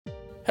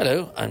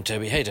Hello, I'm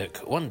Toby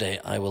Hadoke. One day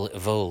I will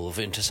evolve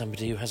into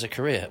somebody who has a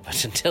career,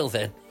 but until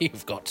then,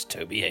 you've got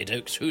Toby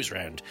Hadoke's Who's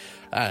Round.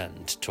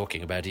 And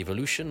talking about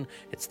evolution,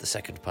 it's the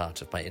second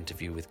part of my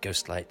interview with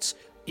Ghostlight's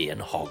Ian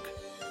Hogg.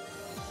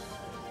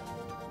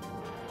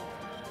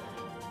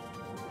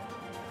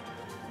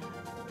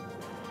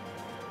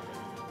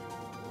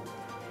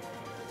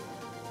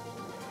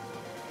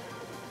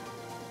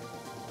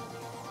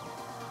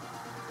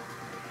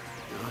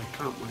 I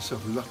count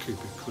myself lucky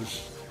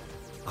because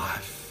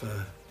I've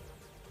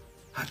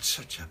had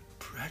such a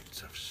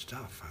breadth of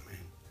stuff, I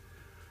mean.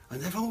 And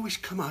they've always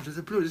come out of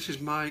the blue. This is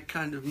my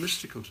kind of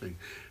mystical thing.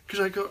 Because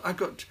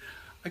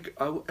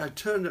I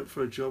turned up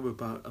for a job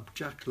about a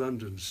Jack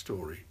London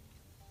story.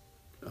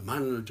 A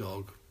man and a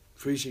dog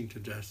freezing to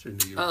death in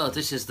the UK. Oh,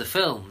 this is the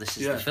film. This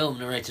is the film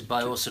narrated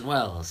by Orson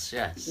Welles,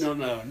 yes.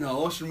 No.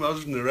 Orson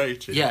Welles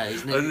narrated. Yeah,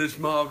 and this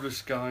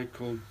marvellous guy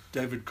called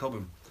David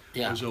Cobham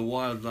was a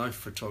wildlife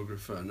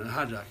photographer and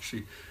had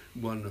actually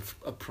won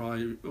a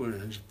prize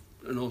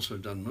and also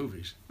done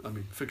movies. I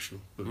mean,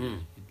 fictional movies.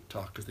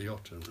 Talk of the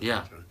Otter.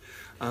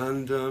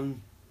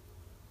 And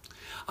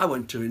I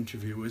went to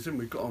interview with him.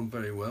 We got on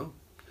very well.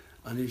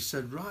 And he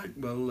said, right,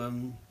 well,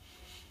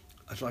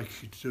 I'd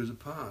like you to do the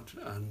part.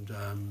 And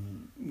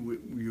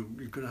you're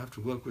going to have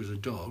to work with a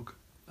dog.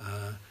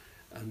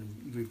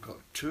 And we've got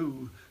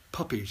 2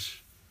 puppies,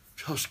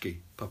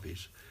 husky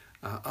puppies,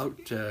 out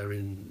there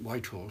in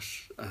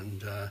Whitehorse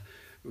and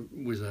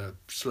with a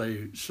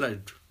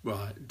sled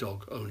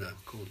dog owner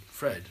called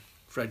Fred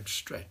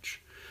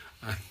Stretch.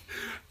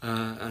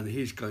 And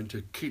he's going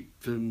to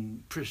keep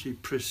them pretty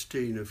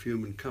pristine of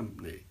human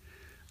company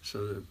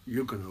so that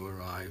you're going to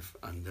arrive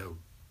and they'll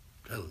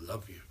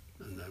love you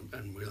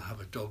and we'll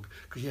have a dog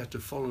because you have to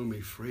follow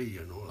me free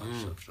and all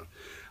that sort of stuff.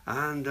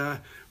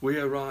 And we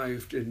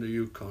arrived in the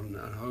Yukon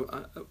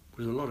and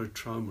with a lot of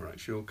trauma,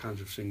 actually. All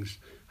kinds of things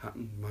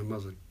happened. My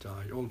mother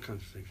died, all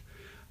kinds of things.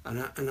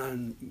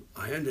 And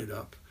I ended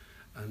up,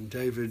 and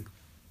David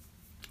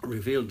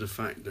revealed the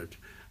fact that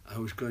I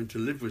was going to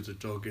live with the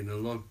dog in a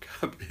log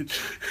cabin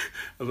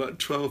about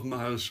 12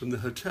 miles from the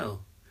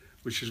hotel,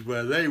 which is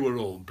where they were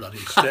all bloody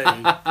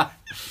staying.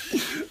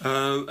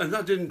 And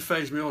that didn't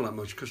faze me all that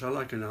much because I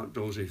like an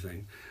outdoorsy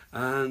thing.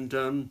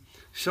 And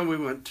so we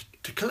went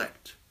to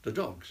collect the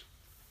dogs.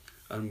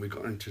 And we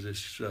got into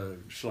this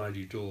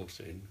slidey door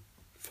thing,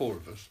 4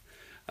 of us,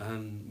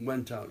 and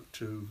went out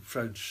to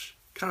Fred's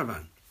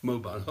caravan,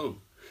 mobile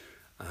home.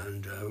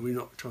 And we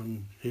knocked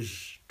on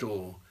his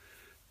door.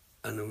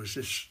 And there was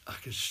this,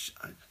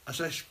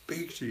 as I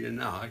speak to you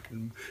now, I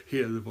can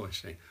hear the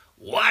voice saying,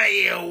 "What do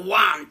you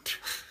want?"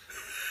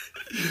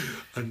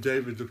 And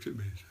David looked at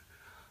me and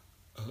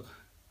said,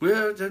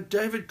 "We're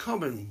David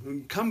Cobham. We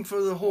come for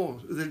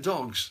the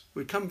dogs.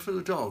 We come for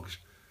the dogs."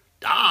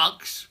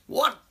 "Dogs?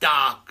 What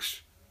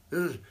dogs?"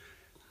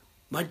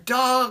 "My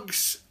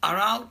dogs are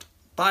out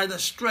by the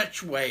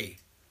stretchway.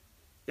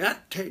 Yeah,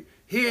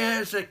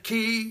 here's a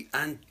key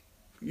and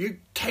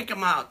you take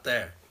them out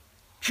there.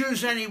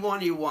 Choose any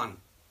one you want."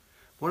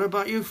 "What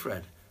about you,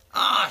 Fred?"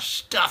 "Ah,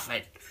 stuff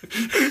it."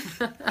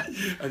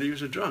 And he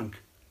was a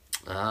drunk.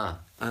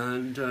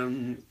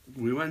 And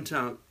we went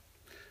out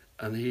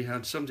and he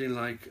had something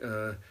like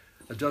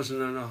 12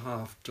 and a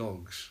half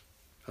dogs,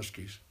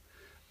 huskies,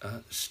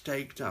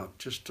 staked out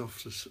just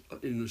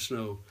in the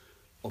snow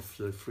off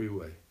the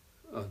freeway,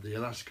 the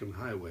Alaskan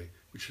highway,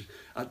 which was,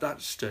 at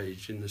that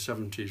stage in the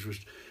 70s was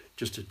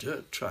just a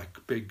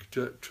big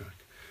dirt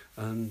track.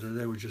 And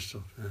they were just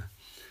off there.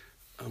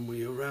 And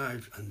we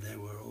arrived, and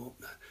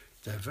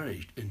they're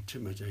very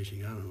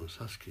intimidating animals,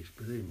 huskies,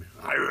 believe me,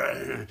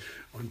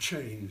 on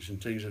chains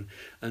and things.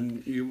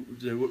 And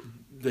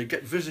they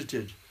get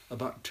visited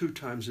about 2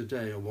 times a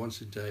day or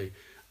once a day,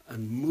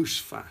 and moose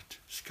fat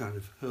is kind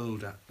of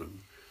hurled at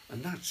them.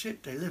 And that's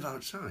it, they live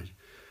outside.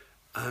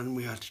 And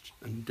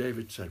and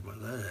David said, "Well,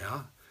 there they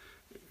are.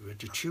 We had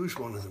to choose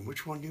one of them.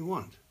 Which one do you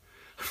want?"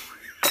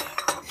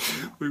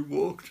 We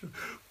walked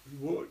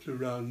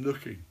around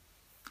looking.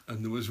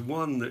 And there was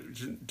one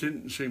that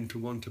didn't seem to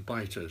want to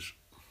bite us.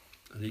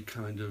 And he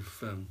kind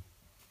of...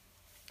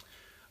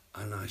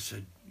 and I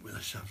said, "Well,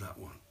 let's have that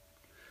one."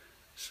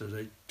 So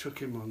they took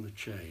him on the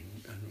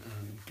chain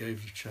and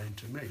gave the chain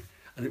to me.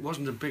 And it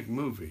wasn't a big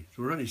movie.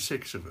 There were only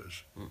 6 of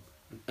us.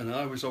 And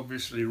I was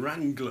obviously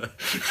Wrangler.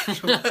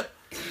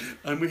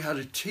 And we had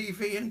a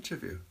TV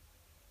interview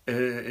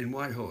in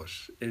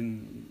Whitehorse.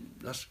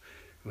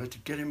 We had to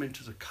get him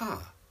into the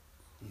car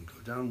and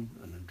go down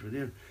and then drill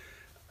in.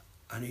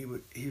 And he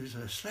was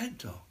a sled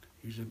dog.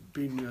 He's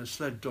been a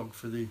sled dog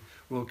for the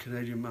Royal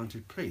Canadian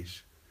Mounted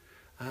Police.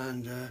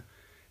 And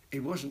he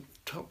wasn't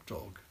top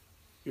dog,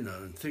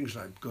 and things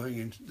like going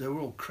into... They were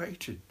all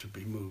crated to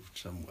be moved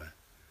somewhere.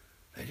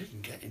 They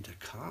didn't get into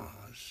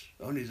cars.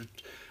 Only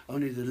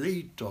the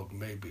lead dog,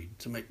 maybe,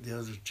 to make the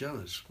others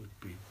jealous, would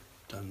be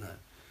done that.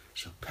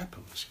 So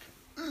Pepper was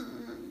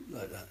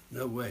like that.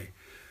 No way.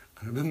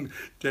 And I remember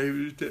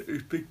David,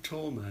 this big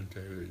tall man,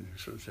 David,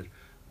 sort of said,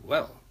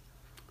 "Well,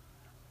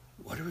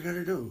 what are we going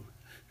to do?"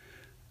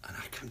 And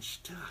I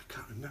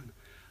can't remember.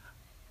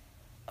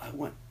 I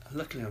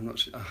Luckily,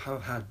 I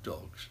have had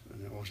dogs,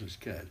 and I wasn't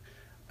scared.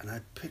 And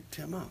I picked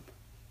him up.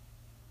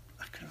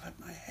 I could have had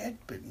my head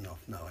bitten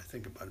off now, I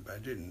think about it, but I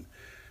didn't.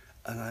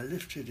 And I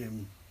lifted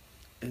him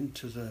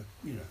into the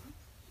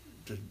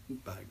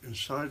bag and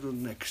sidled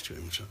next to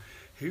him. So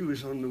he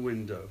was on the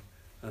window,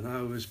 and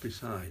I was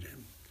beside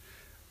him.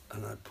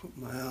 And I put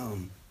my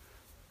arm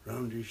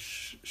round his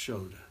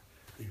shoulder,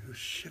 and he was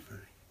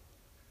shivering,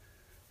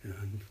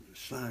 and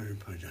sliding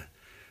point down.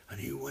 And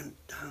he went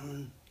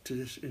down to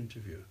this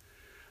interview,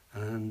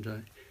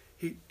 and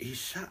he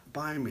sat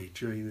by me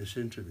during this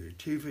interview.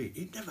 TV.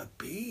 He'd never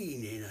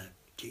been in a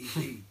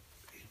TV.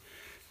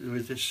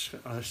 With this,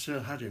 I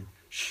still had him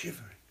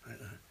shivering like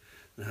that.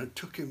 And I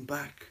took him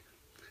back,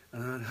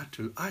 and I had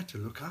to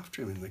look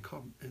after him in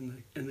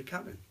the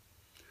cabin.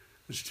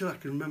 And still, I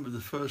can remember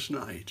the first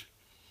night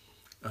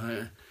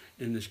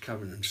in this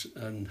cabin,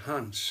 and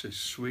Hans, this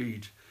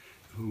Swede,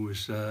 who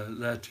was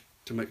there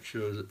to make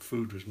sure that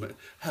food was made,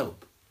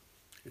 help,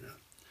 and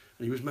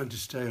he was meant to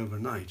stay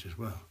overnight as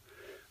well.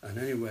 And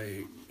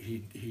anyway,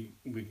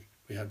 we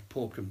had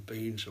pork and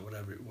beans or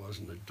whatever it was,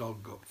 and the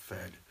dog got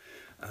fed,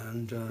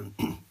 and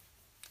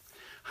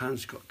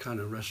Hans got kind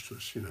of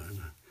restless,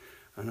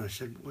 and I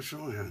said, "What's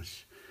wrong,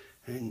 Hans?"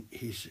 And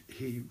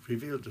he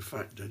revealed the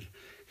fact that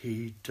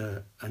he'd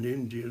an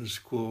Indian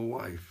squaw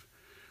wife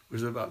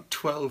with about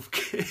 12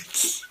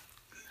 kids,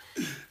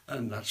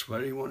 and that's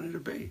where he wanted to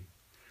be.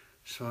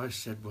 So I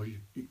said, "Well,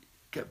 you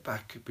get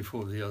back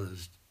before the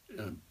others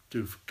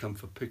do come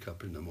for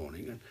pickup in the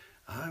morning, and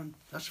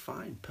that's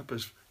fine."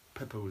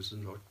 Pepper was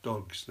the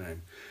dog's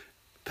name.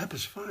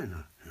 Pepper's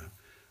fine,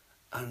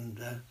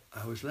 And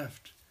I was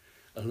left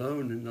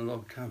alone in the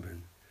log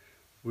cabin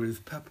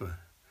with Pepper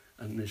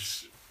and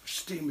this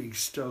steaming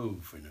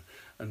stove,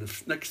 and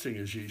the next thing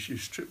is you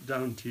strip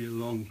down to your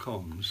long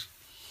comms,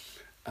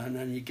 and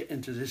then you get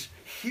into this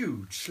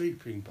huge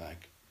sleeping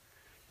bag,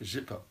 a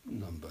zip-up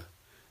number,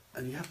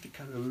 and you have to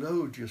kind of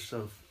load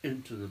yourself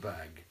into the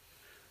bag,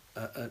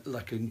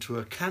 like into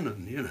a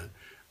cannon,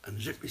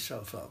 and zip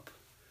yourself up,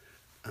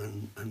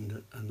 and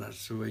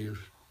that's the way you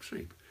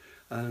sleep.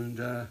 And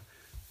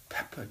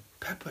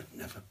Pepper'd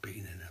never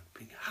been in a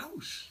big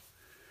house,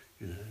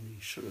 and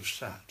he sort of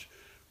sat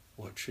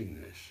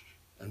watching this,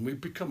 and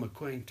we'd become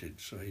acquainted,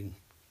 so he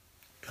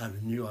kind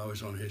of knew I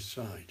was on his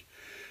side,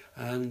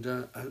 and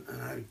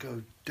I'd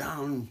go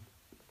down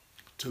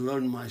to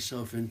load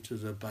myself into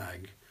the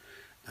bag,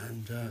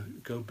 and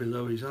go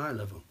below his eye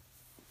level.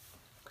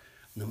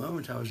 And the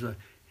moment I was there,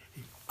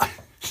 he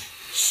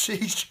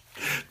seized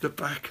the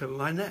back of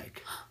my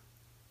neck,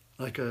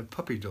 like a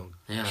puppy dog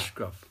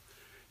scruff,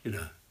 And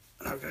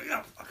I was going,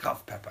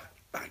 off, Pepper,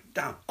 back,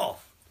 down,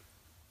 off.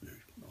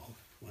 Off,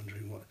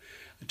 wondering what.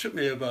 It took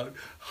me about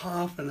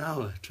half an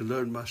hour to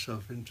load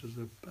myself into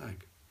the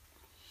bag.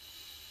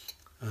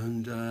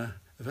 And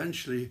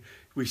eventually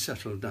we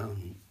settled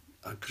down,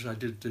 because I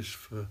did this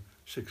for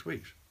 6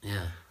 weeks.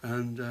 Yeah.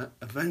 And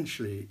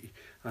eventually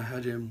I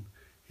had him,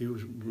 he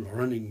was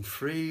running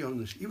free on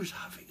this, he was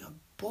having a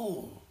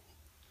ball.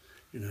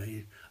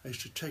 I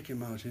used to take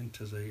him out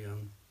into the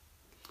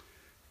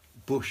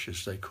bush,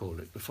 as they call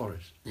it, the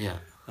forest. Yeah.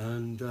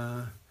 And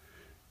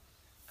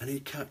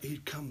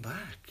he'd come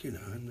back,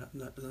 and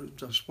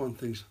that's one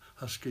thing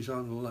huskies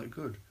aren't all that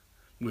good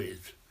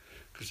with,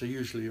 because they're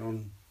usually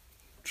on,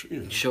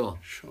 Sure.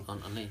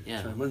 On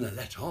yeah. So when they're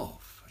let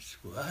off, I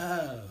said,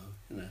 wow,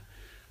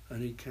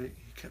 and he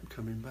kept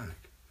coming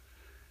back.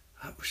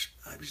 That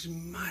was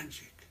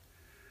magic.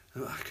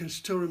 And I can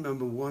still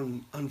remember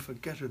one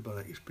unforgettable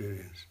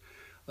experience,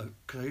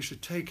 because I used to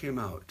take him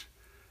out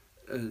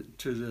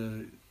to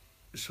the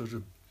sort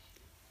of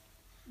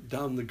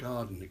down the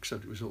garden,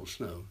 except it was all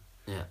snow,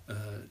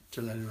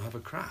 to let him have a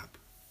crap,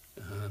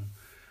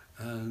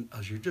 and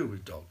as you do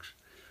with dogs,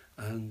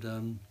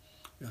 and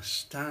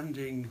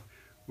standing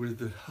with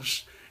the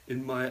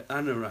in my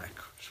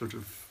anorak, sort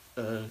of,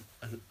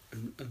 and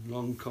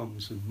long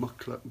comms and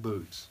muckluck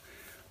boots,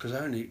 because I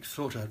only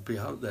thought I'd be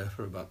out there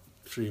for about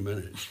 3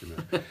 minutes,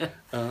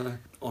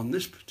 on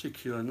this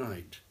particular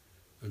night,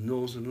 the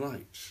Northern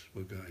Lights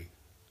were going,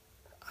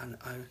 and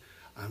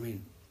I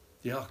mean,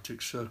 the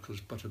Arctic Circle's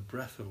but a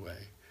breath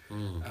away,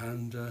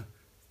 and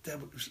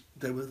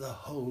there were the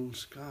whole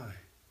sky.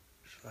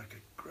 It's like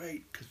a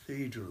great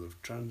cathedral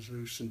of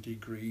translucenty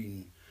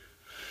green,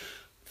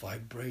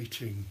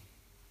 vibrating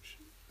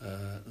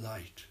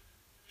light.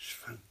 It's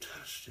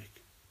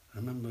fantastic. I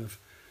remember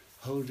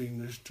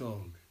holding this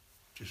dog,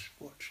 just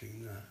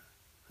watching that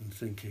and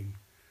thinking,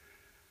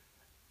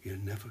 you're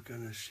never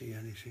going to see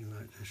anything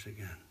like this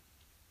again.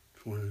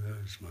 It's one of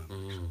those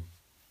moments.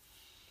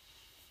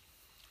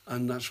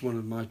 And that's one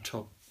of my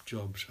top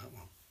jobs, that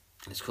one.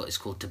 It's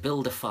called To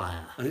Build a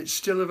Fire. And it's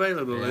still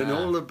available in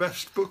all the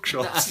best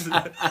bookshops.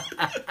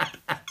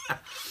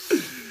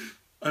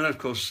 And of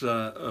course,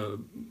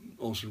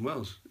 Orson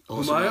Welles,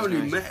 whom I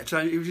only met.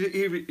 And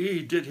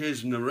he did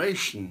his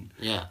narration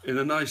in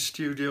a nice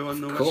studio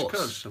on the West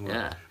Coast somewhere.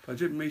 Yeah. But I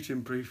did meet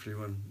him briefly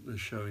when the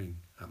showing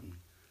happened.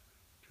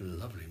 He's a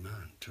lovely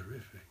man,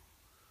 terrific.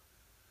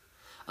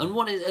 And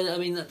what is, I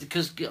mean,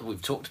 because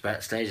we've talked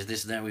about stages,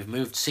 this and that, we've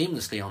moved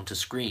seamlessly onto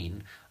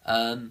screen.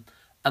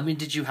 I mean,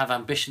 did you have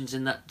ambitions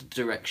in that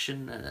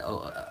direction?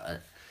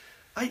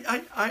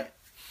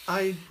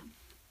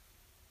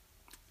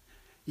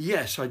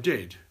 Yes, I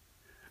did.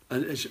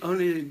 And it's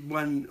only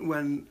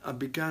when I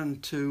began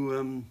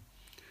to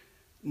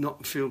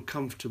not feel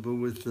comfortable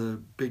with the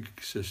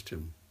big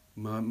system.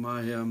 My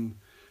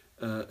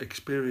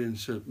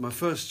experience, my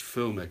first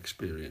film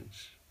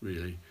experience,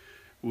 really,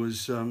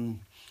 was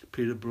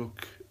Peter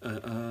Brook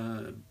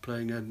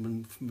playing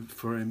Edmund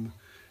for him,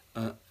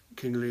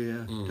 King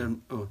Lear,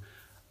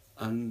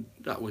 and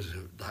that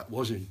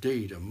was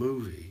indeed a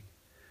movie,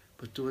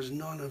 but there was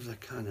none of the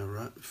kind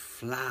of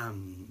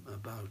flam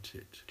about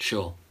it.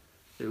 Sure.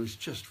 It was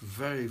just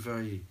very,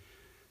 very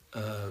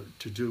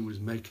to do with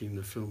making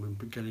the film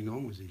and getting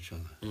on with each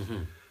other.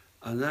 Mm-hmm.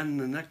 And then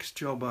the next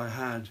job I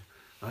had,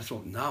 I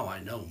thought, now I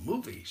know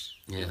movies.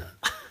 Yeah. You know?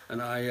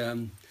 And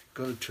I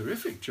got a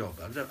terrific job.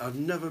 I've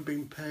never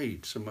been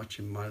paid so much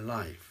in my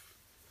life.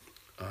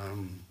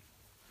 And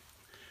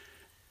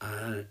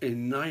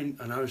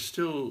I was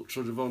still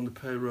sort of on the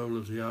payroll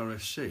of the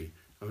RSC.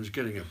 I was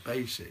getting a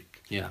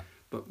basic. Yeah.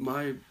 But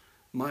my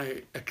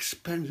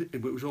expense,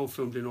 it was all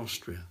filmed in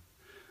Austria.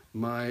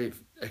 My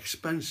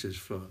expenses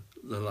for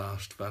The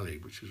Last Valley,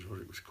 which is what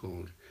it was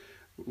called,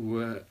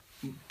 were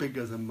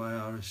bigger than my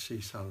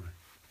RSC salary.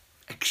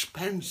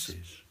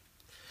 Expenses.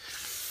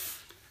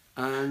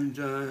 And,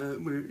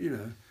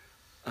 and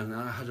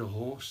I had a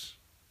horse.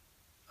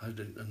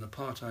 And the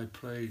part I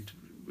played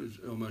was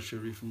Omar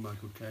Sharif and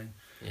Michael Caine.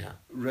 Yeah.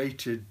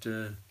 Rated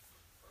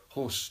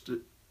horse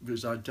that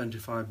was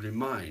identifiably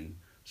mine,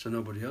 so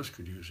nobody else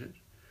could use it.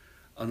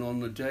 And on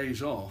the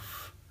days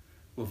off,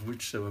 of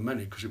which there were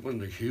many, because it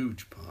wasn't a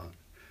huge part,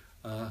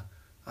 I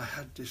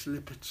had this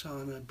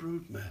Lipizzaner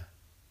broodmare,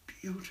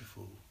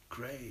 beautiful,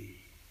 grey,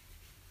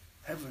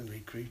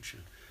 heavenly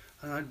creature,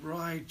 and I'd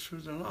ride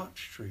through the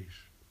larch trees.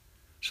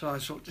 So I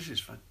thought, this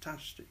is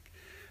fantastic.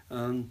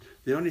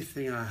 The only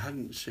thing I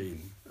hadn't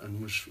seen,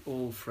 and was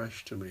all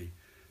fresh to me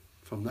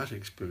from that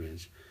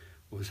experience,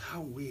 was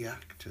how we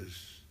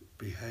actors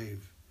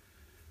behave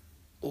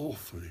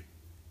awfully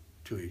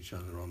to each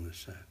other on the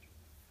set.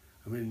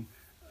 I mean,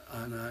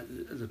 and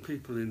the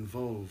people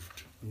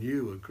involved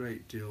knew a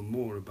great deal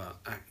more about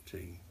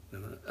acting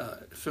than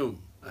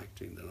film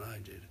acting than I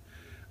did.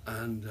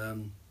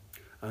 And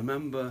I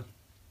remember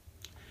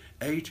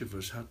 8 of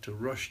us had to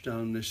rush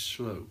down this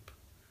slope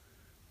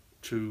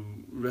to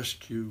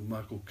rescue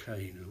Michael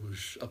Caine, who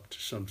was up to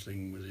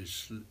something with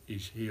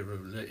his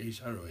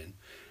heroine,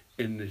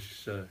 in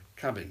this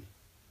cabin.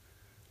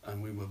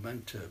 And we were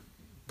meant to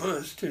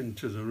burst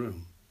into the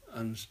room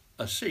and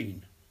a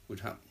scene would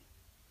happen.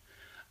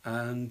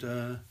 And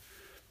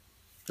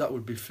that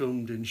would be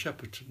filmed in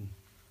Shepperton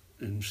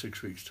in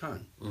 6 weeks'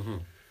 time. Mm-hmm.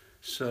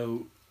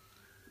 So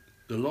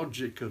the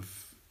logic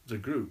of the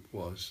group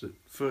was that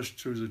first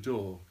through the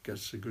door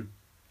gets a good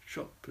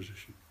shot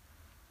position.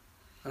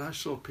 And I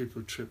saw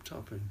people tripped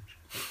up, and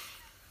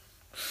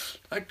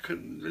I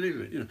couldn't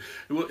believe it. You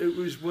know, it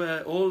was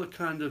where all the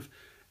kind of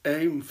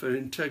aim for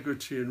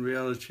integrity and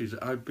reality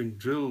that I've been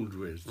drilled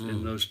with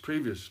in those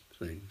previous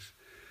things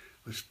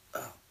was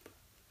up.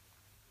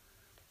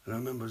 And I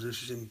remember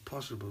this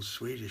impossible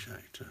Swedish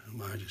actor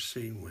whom I had a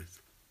scene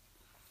with,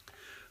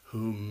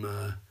 whom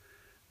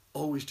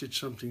always did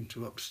something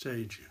to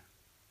upstage you.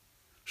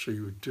 So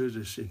you would do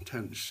this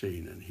intense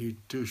scene and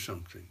he'd do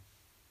something.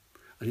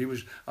 And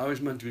I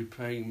was meant to be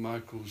playing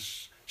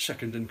Michael's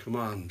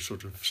second-in-command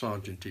sort of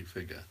sergeant-y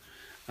figure,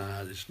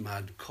 this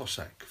mad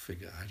Cossack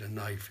figure. I had a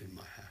knife in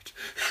my hat.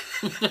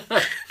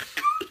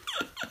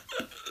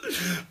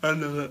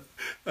 and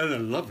a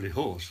lovely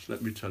horse,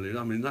 let me tell you.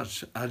 I mean,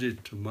 that's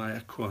added to my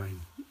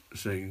equine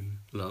thing,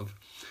 love.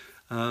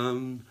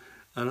 And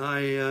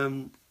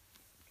I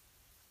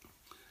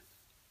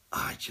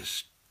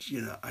just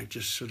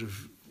sort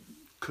of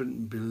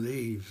couldn't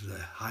believe the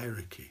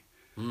hierarchy.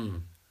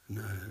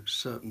 No,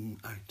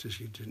 certain actors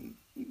you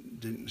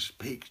didn't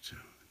speak to.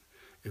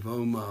 If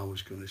Omar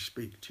was going to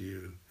speak to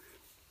you,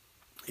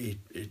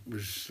 it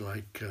was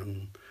like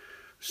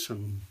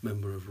some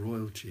member of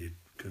royalty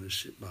going to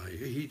sit by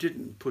you. He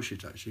didn't push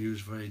it, actually. He was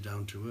very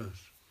down to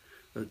earth.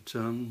 But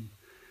and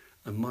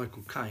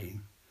Michael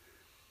Caine,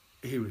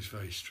 he was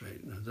very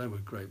straight. No, they were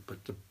great. But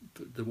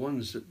the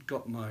ones that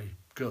got my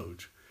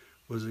goat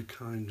were the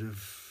kind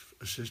of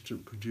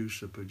assistant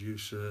producer,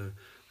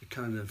 the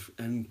kind of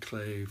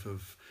enclave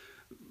of,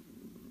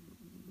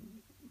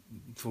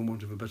 for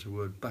want of a better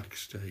word,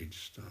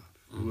 backstage staff,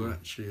 who were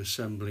actually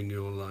assembling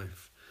your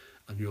life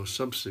and your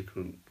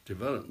subsequent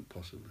development,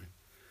 possibly.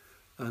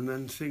 And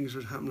then things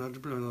would happen out of the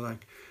blue.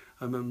 Like,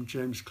 I remember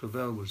James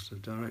Clavell was the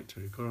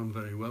director. He got on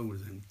very well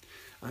with him.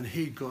 And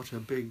he got a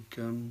big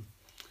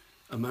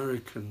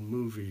American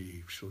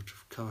movie sort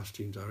of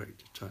casting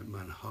director type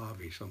man,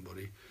 Harvey,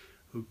 somebody,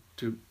 who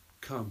to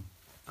come.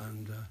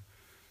 And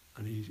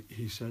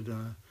he said,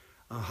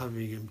 I'm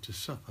having him to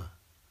supper.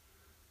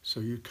 So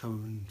you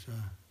come and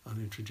I'll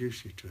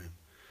introduce you to him.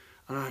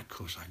 And of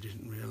course, I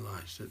didn't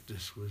realise that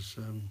this was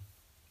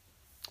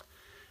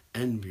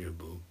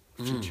enviable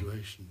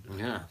situation.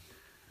 Yeah.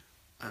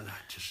 And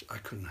I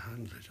couldn't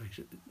handle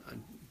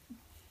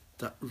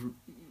it.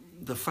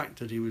 The fact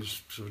that he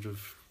was sort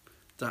of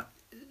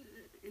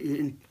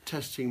in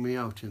testing me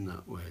out in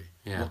that way.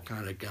 Yeah. What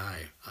kind of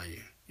guy are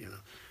you? You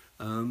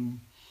know,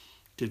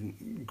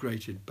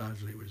 grated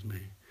badly with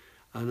me.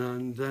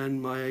 And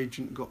then my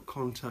agent got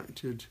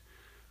contacted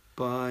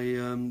by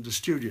the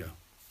studio.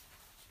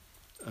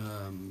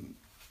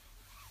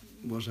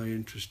 Was I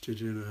interested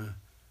in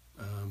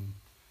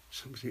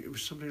something? It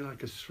was something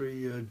like a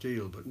 3-year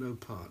deal, but no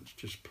parts,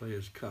 just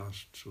players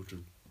cast, sort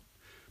of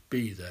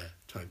be there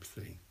type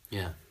thing.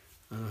 Yeah.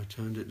 And I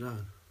turned it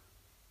down.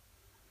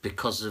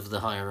 Because of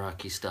the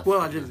hierarchy stuff?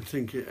 Well, I didn't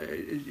think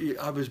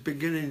I was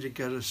beginning to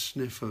get a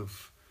sniff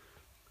of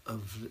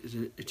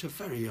it's a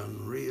very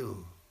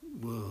unreal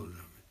world.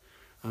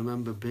 I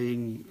remember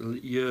being,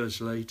 years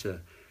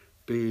later,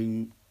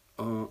 being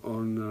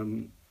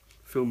on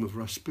film of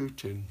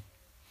Rasputin,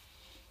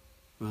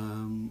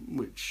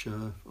 which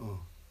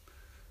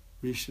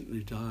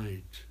recently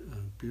died,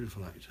 a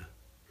beautiful actor.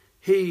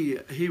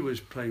 He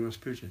was playing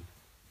Rasputin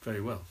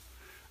very well,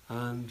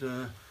 and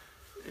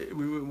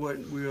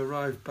we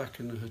arrived back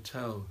in the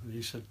hotel, and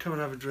he said, "Come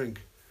and have a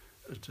drink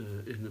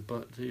in the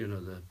bar,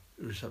 the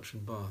reception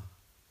bar,"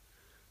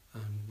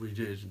 and we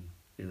did,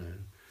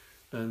 and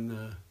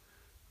then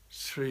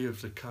 3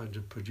 of the kind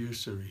of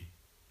producery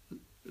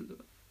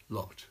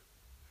lot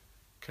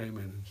came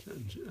in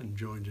and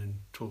joined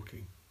in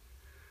talking,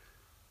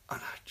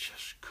 and I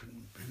just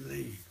couldn't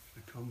believe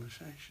the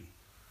conversation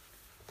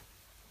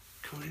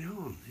going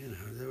on.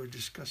 They were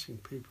discussing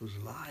people's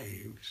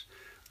lives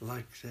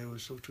like they were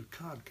sort of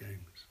card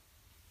games.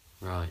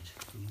 Right.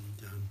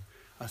 And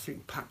I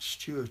think Pat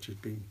Stewart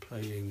had been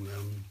playing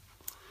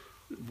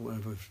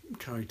whatever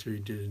character he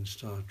did in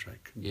Star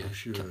Trek. Yeah,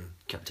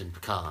 Captain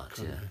Picard.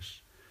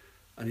 Yes.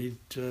 And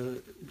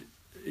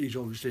he'd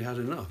obviously had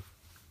enough,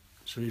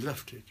 so he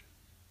left it.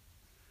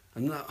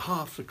 And that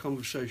half the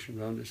conversation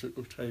around this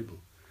little table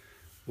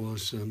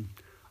was,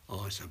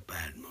 it's a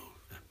bad move.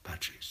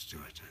 Patrick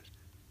Stewart said,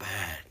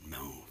 bad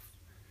move.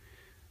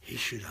 He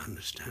should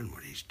understand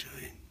what he's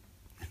doing.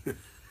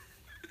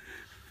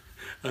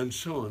 And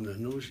so on.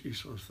 And you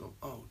sort of thought,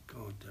 oh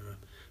God,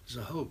 there's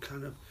a whole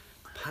kind of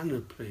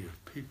panoply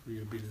of people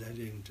you'll be led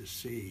in to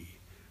see.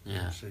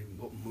 Yeah. Saying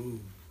what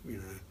move,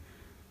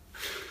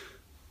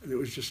 And it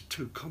was just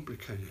too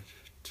complicated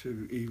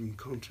to even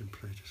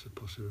contemplate as a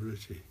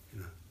possibility,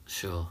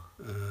 Sure.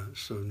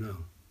 So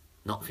no.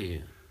 Not for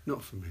you?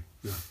 Not for me,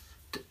 no.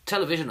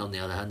 Television, on the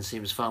other hand,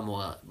 seems far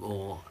more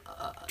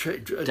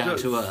down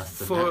to earth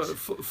than that.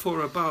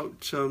 For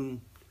about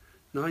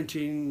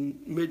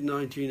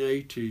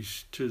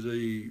mid-1980s to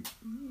the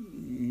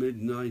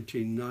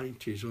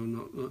mid-1990s, or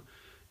not,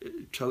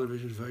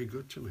 television is very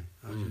good to me.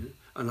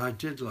 And I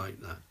did like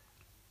that.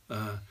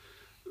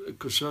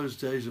 Because those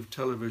days of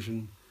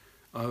television,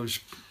 I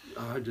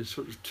had this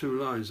sort of 2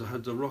 lines. I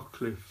had the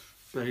Rockcliffe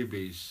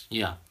Babies.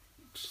 Yeah.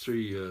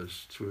 2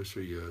 or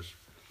 3 years,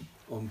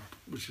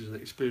 which is an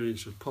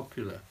experience of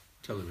popular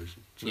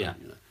television. So, yeah.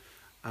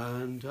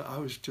 And I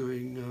was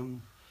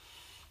doing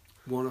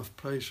one-off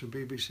plays for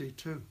BBC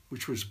Two,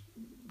 which was,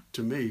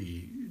 to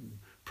me,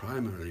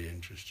 primarily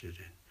interested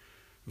in.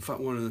 In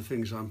fact, one of the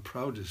things I'm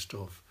proudest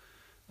of,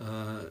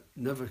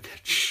 never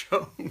gets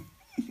shown,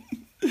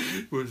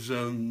 was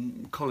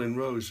Colin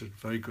Rose, a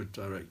very good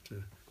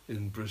director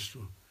in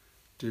Bristol,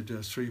 did a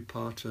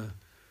 3-parter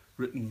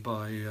written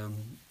by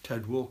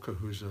Ted Walker,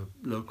 who's a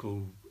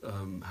local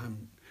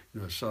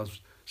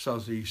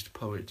southeast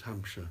poet,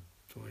 Hampshire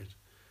poet,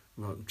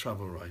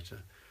 travel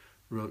writer,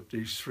 wrote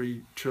these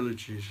 3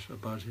 trilogies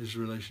about his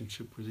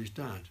relationship with his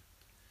dad,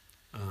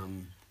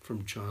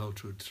 from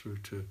childhood through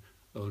to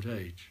old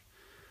age.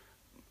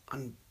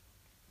 And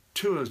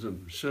 2 of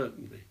them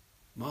certainly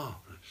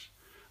marvellous.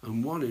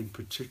 And one in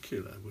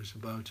particular was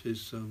about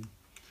his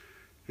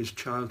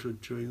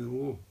childhood during the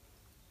war.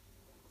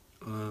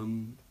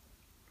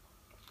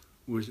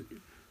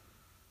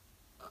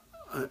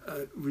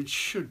 Which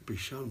should be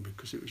shown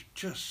because it was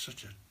just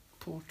such a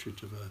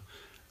portrait of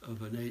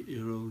an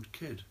 8-year-old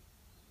kid,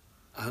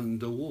 and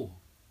the war,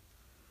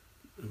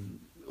 and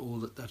all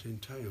that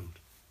entailed.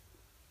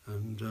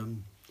 And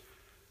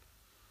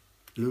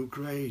Lou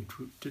Gray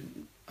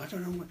didn't. I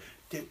don't know.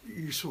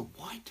 You thought,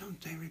 why don't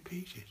they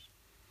repeat it?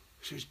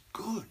 It was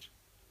good.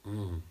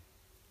 And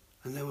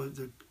they were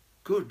the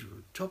good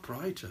top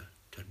writer,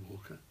 Ted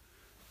Walker.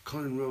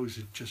 Colin Rose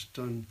had just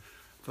done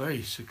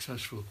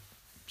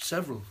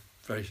several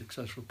very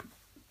successful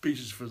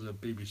pieces for the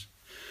BBC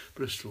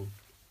Bristol.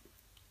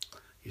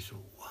 You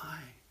thought,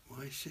 why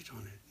sit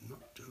on it and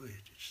not do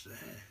it? It's there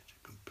to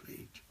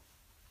complete.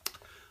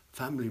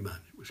 Family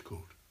Man, it was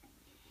called.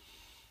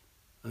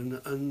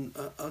 And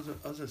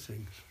other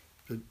things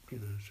that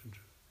sort of,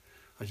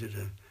 I did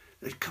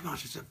it come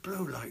out as a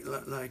blow like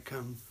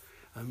I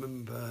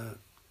remember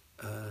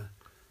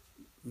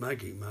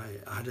Maggie.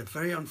 I had a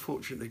very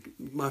unfortunate.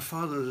 My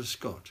father was a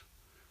Scot,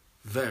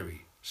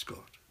 very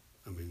Scot.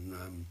 I mean,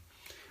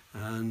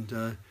 and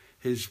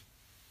his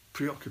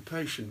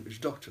preoccupation, his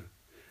doctor,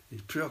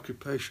 his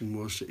preoccupation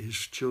was that his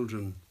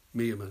children,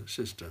 me and my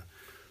sister,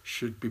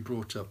 should be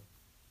brought up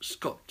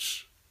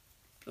Scots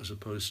as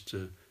opposed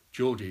to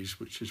Geordies,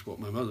 which is what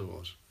my mother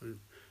was.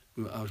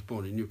 I was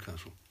born in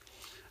Newcastle.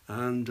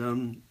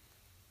 And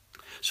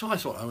so I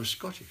thought I was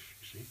Scottish,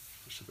 you see.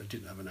 So I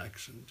didn't have an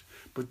accent.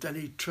 But then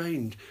he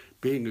trained,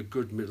 being a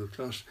good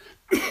middle-class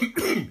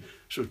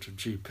sort of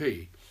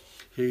GP,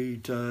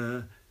 he'd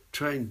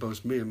trained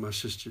both me and my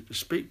sister to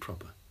speak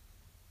proper.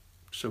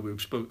 So we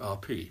spoke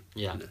RP.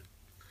 Yeah. You know.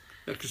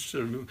 I can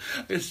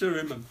still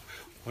remember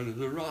one of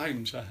the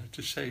rhymes I had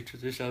to say to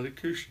this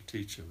elocution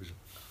teacher was,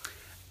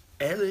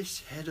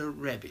 Ellis had a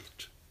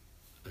rabbit,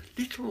 a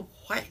little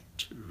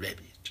white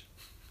rabbit,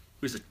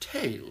 with a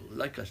tail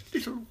like a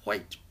little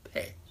white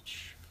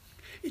patch.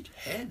 It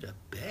had a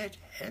bad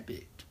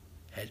habit,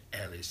 had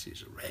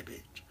Alice's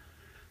rabbit,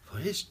 for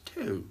his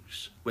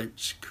toes went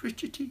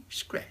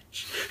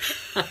scritchety-scratch.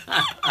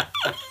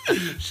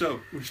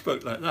 So we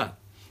spoke like that.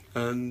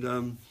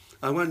 And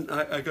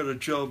I got a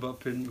job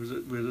up in with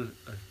a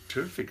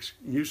terrific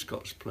New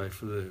Scots play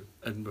for the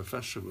Edinburgh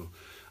Festival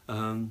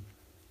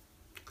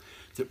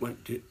that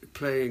went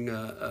playing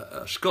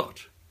a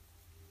Scot,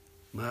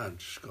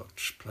 mad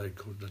Scots play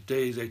called The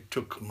Day They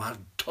Took Mad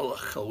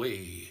Tullach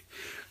Away,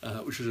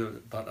 which was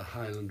about a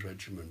Highland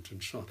regiment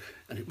and so on.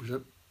 And it was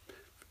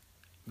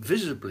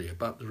visibly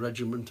about the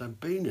regiment I'd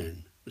been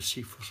in, the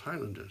Seaforth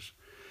Highlanders.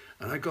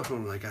 And I got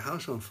on like a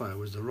house on fire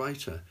with the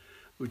writer.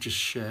 We just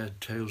shared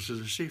tales of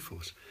the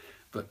Seaforth.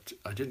 But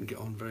I didn't get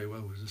on very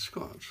well with the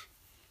Scots,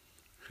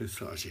 who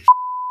thought, this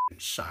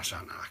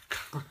Sassenach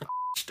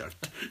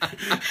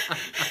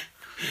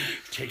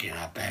taking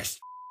our best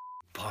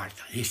part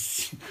of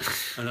this.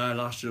 And I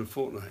lasted a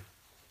fortnight,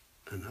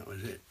 and that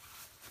was it.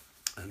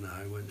 And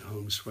I went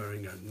home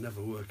swearing I'd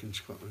never work in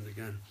Scotland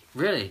again.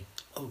 Really?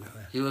 Oh,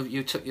 yeah.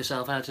 You took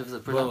yourself out of the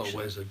production?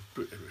 Well, it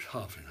was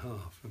half and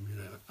half. I mean,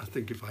 I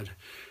think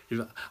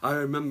I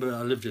remember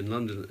I lived in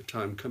London at the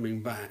time,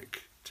 coming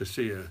back to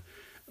see her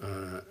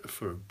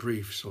for a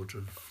brief sort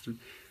of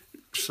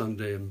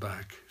Sunday and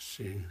back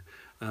scene.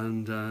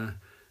 And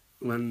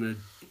when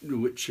the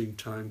witching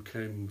time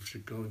came to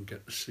go and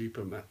get the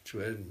sleeper mat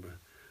to Edinburgh,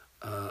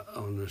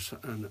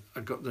 and I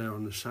got there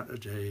on the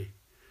Saturday,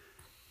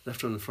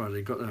 left on the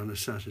Friday, got there on the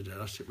Saturday.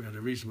 That's it, we had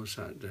a reasonable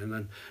Saturday. And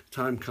then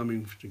time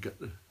coming to get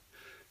the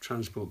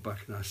transport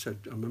back, and I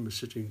remember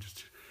sitting to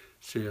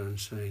see her and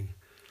saying,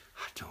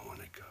 I don't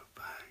want to go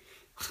back.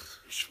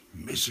 It's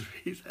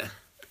misery there.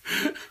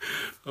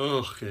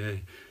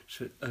 Okay.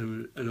 So,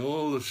 and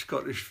all the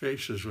Scottish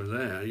faces were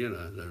there, you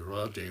know, the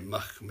Roddy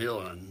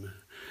Macmillan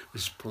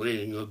was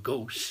playing a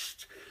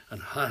ghost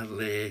and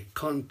hardly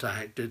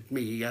contacted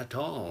me at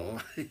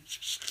all. He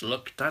just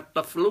looked at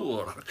the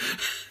floor.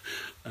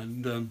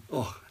 And, a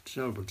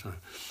terrible time.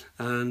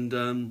 And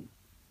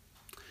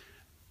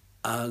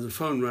the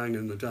phone rang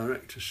and the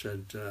director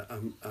said,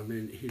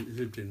 he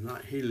lived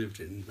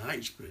in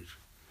Knightsbridge.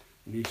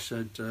 And he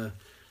said,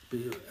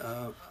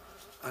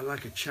 I'd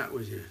like a chat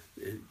with you.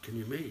 Can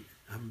you meet?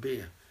 Have a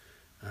beer.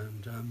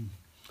 And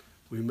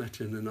we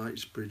met in the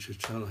Knightsbridge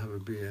Hotel, have a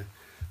beer.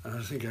 And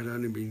I think I'd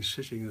only been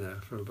sitting there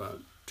for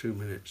about 2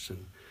 minutes.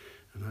 And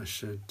I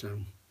said,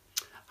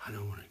 I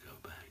don't want to go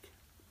back.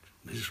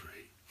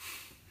 Misery.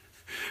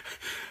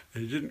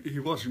 He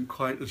wasn't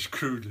quite as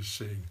crude as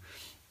saying,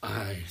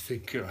 I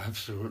think you're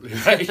absolutely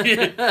right.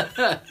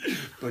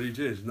 But he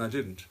did, and I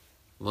didn't.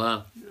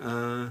 Wow.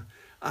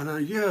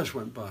 And years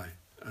went by,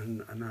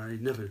 and I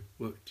never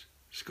worked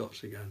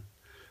Scots again.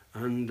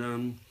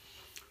 And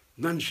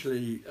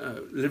eventually,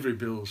 livery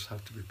bills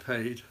have to be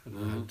paid, and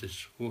I had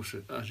this horse,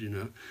 as you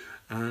know.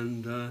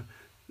 And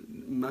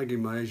Maggie,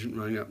 my agent,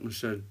 rang up and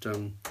said,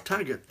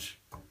 Taggart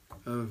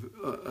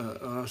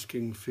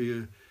asking for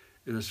you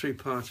in a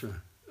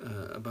 3-parter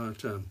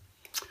about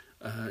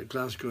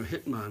Glasgow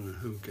hitman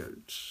who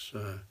gets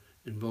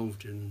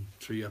involved in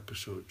 3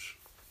 episodes.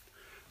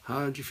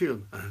 How do you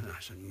feel? And I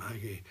said,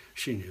 Maggie,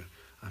 she knew.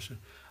 I said,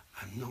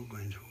 I'm not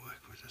going to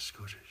work with the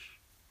Scottish.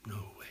 No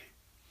way.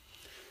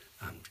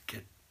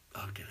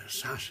 I'll get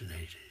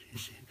assassinated. He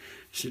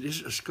said,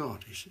 is it a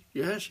Scot? He said,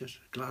 yes, a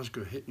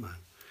Glasgow hitman.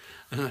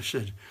 And I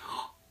said,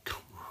 oh,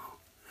 come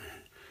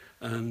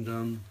on.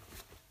 And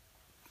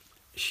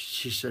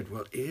she said,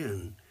 well,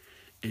 Ian,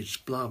 it's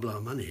blah, blah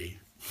money.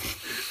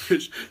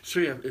 It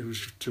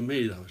was, to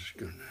me, that was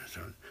good.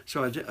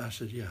 So I did. I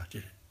said, yeah, I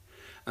did it.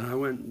 And I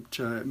went,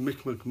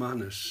 Mick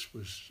McManus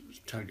was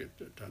Taggart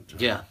at that time.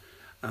 Yeah.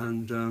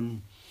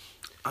 And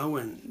I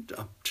went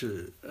up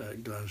to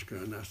Glasgow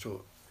and I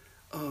thought,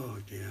 oh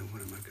dear,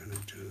 what am I going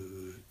to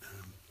do?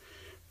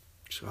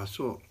 So I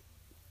thought,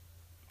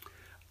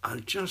 I'll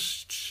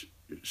just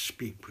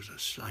speak with a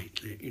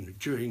slightly,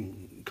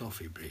 during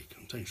coffee break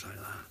and things like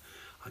that,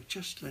 I'll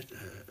just let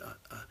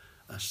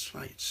a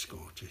slight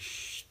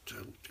Scottish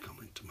tilt come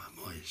into my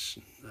voice,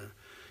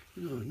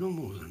 and no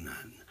more than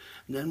that.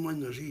 And then when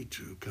the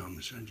read-through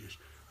comes,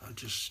 I'll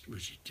just,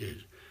 which he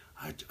did,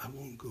 I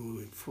won't go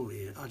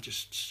fully in, I'll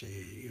just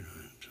say,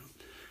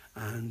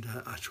 and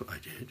that's what I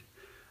did.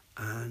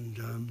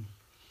 And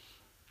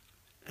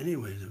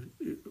anyway,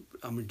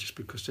 just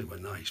because they were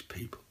nice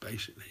people,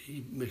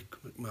 basically. Mick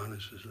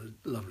McManus was a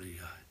lovely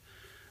guy.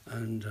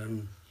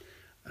 And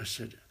I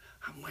said,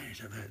 I'm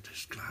worried about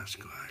this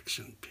Glasgow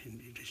accent,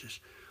 Pindy. He says,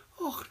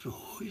 oh, no,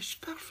 it's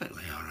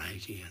perfectly all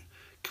right, Ian.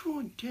 Come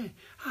on,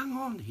 hang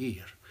on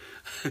here.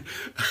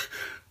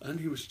 And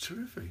he was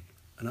terrific.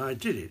 And I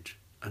did it.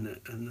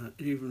 And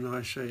even though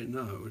I say it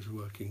now, it was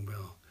working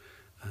well.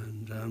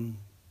 And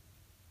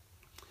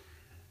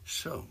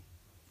so...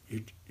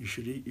 You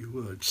should eat your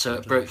words. So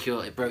it broke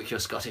your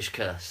Scottish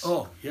curse.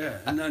 Oh yeah,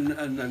 and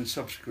then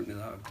subsequently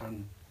that I've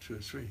done 2 or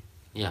 3.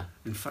 Yeah.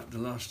 In fact, the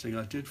last thing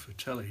I did for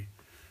telly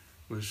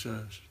was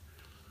an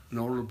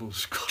horrible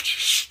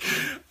Scottish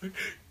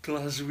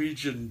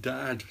Glaswegian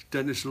dad,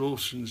 Dennis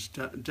Lawson's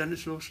dad.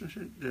 Dennis Lawson, is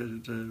it?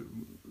 The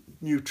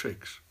New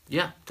Tricks.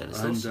 Yeah,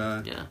 Dennis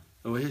Lawson. Yeah.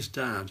 Oh, his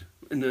dad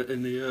in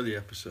the early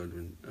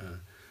episode,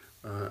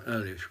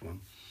 earlyish one,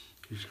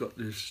 he's got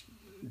this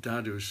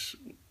dad who's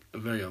a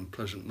very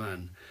unpleasant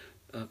man,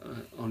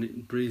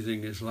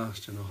 breathing his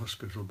last in a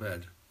hospital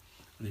bed,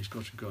 and he's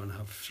got to go and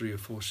have 3 or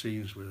 4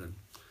 scenes with him,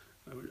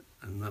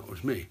 and that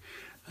was me,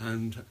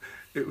 and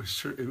it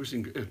was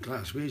in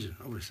Glaswegian,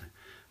 obviously,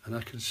 and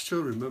I can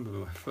still remember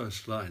my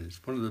first line.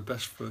 It's one of the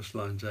best first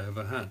lines I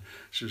ever had.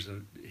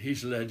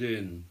 He's led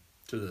in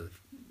to the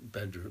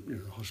bedroom,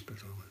 the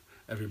hospital,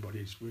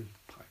 everybody's with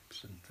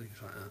pipes and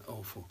things like that,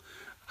 awful,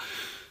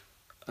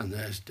 and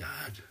there's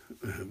Dad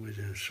with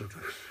a sort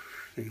of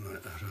thing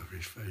like that over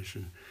his face,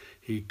 and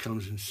he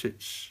comes and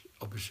sits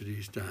opposite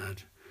his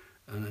dad,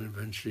 and then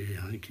eventually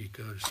I think he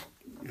goes,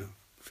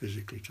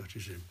 physically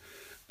touches him,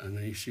 and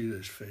then you see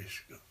this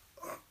face go,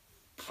 oh,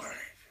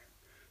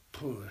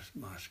 pull this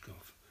mask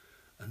off,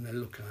 and they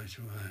look eye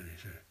to eye, and he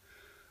said,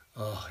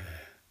 oh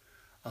yeah,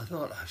 I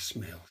thought I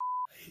smelled.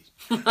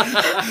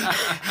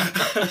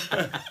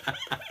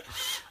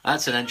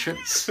 That's an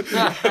entrance.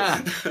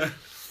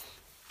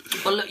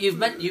 Well, look, you've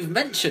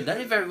mentioned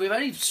we've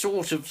only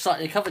sort of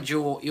slightly covered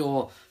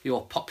your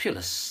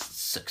popular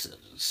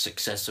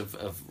success of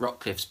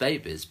Rockcliffe's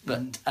Babies,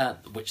 but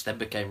which then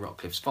became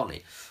Rockcliffe's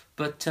Folly.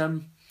 But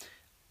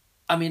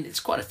it's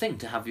quite a thing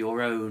to have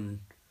your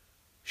own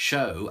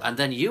show, and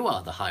then you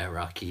are the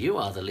hierarchy, you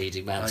are the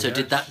leading man. So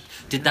yes.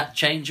 did that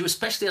change you,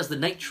 especially as the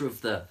nature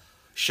of the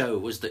show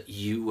was that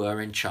you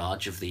were in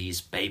charge of these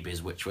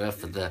babies, which were,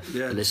 for the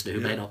listener who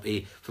may not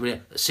be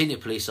familiar, a senior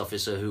police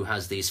officer who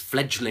has these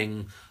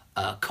fledgling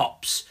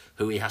cops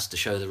who he has to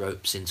show the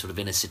ropes in sort of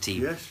inner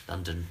city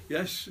London.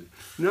 Yes.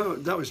 No,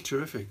 that was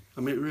terrific.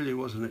 It really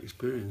was an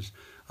experience.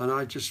 And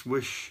I just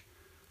wish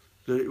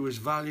that it was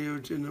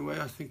valued in the way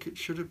I think it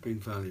should have been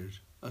valued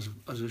as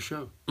a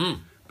show. Mm.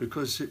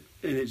 Because in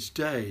its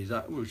day,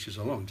 which is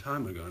a long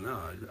time ago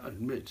now, I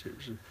admit,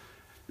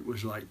 it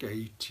was like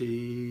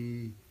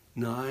 89,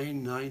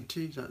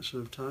 90, that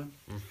sort of time.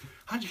 Mm-hmm.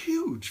 Had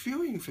huge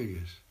viewing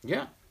figures.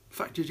 Yeah. In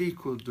fact, it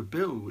equalled The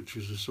Bill, which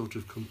was a sort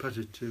of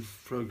competitive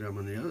programme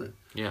on the other.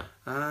 Yeah.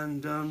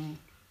 And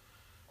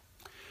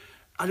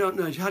I don't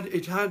know,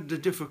 it had the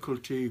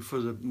difficulty for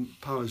the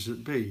powers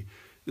that be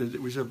that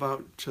it was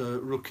about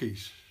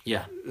rookies.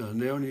 Yeah.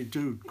 And they only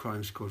do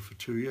Crime Squad for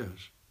 2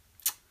 years.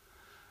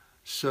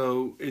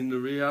 So in the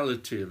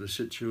reality of the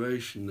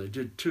situation, they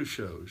did 2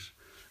 shows,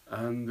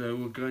 and they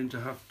were going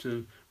to have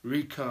to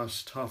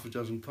recast half a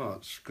dozen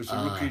parts because the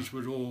rookies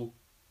would all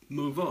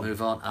move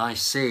on. I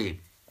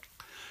see.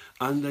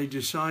 And they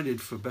decided,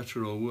 for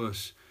better or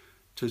worse,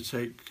 to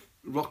take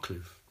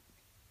Rockcliffe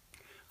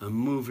and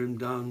move him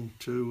down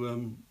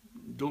to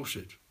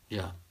Dorset.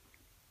 Yeah.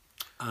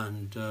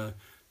 And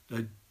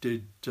they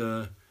did,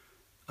 I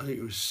think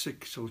it was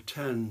 7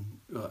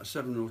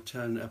 or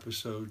 10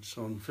 episodes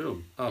on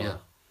film.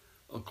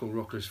 Called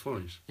Rockcliffe's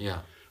Follies.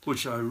 Yeah.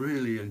 Which I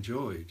really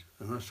enjoyed,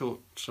 and I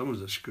thought some of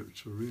the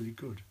scripts were really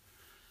good.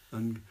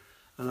 And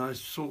I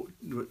thought,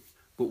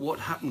 but what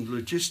happened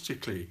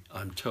logistically,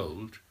 I'm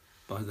told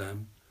by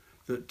them,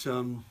 that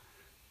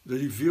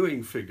the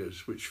viewing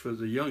figures, which for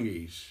the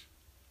youngies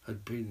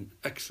had been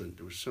excellent,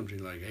 it was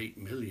something like 8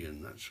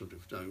 million, that sort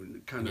of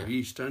kind of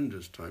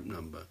EastEnders type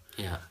number.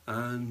 Yeah.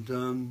 And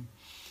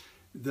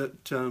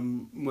that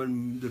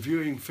when the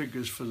viewing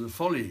figures for the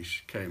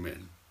Follies came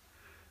in,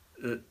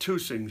 2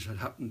 things had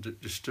happened that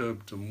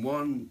disturbed them.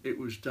 One, it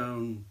was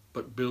down,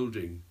 but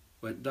building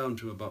went down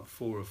to about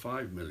 4 or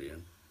 5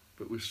 million,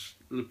 but was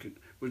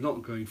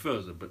not going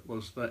further, but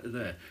was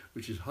there,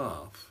 which is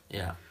half.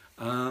 Yeah.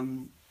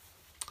 And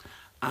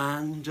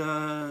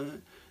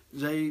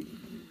they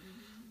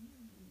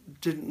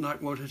didn't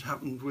like what had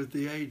happened with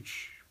the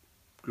age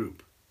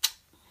group,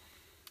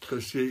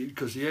 because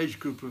the age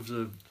group of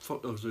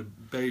the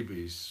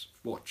babies,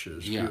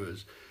 watchers,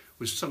 viewers,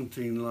 was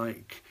something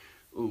like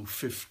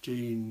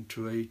 15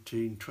 to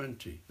 18,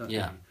 20.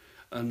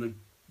 And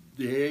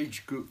the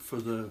age group for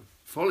the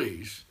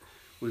Follies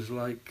was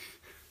like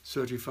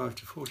 35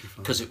 to 45.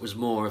 Because it was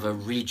more of a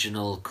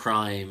regional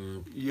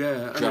crime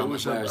drama,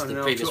 whereas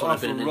the previous one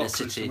had been in the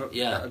city.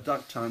 At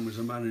that time was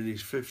a man in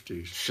his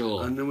 50s.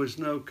 Sure. And there was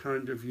no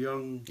kind of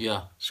young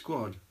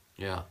squad.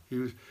 Yeah. He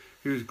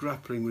was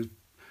grappling with,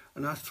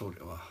 and I thought,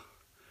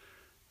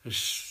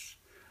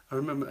 I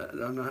remember,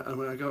 and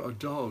when I got a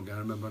dog, I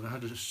remember I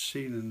had a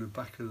scene in the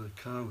back of the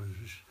car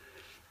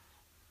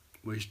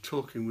where he's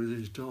talking with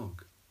his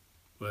dog.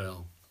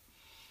 Well,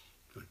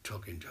 I'm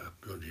talking to a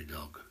bloody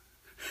dog.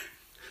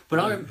 But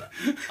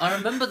I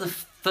remember the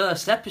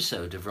first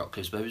episode of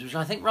Rockcliffe's Babies, which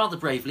I think rather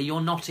bravely you're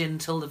not in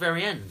till the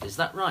very end. Is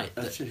that right?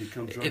 That's it. He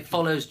comes right. It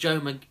follows Joe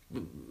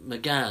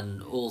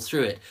McGann all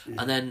through it,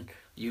 and then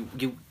you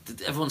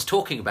everyone's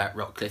talking about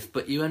Rockcliffe,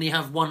 but you only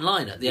have one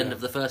line at the end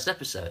of the first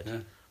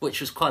episode,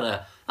 which was quite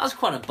a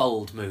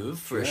bold move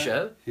for a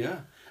show. Yeah,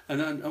 and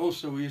then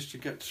also we used to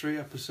get 3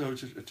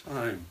 episodes at a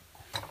time,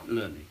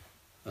 learning,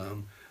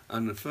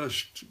 and the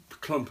first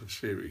clump of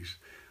series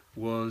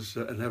was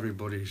and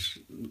everybody's.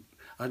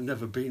 I'd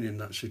never been in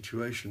that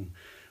situation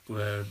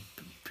where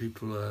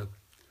people are,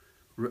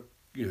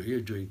 you're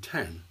doing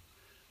 10,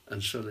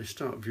 and so they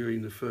start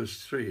viewing the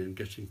first 3 and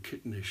getting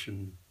kittenish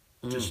and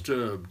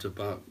disturbed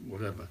about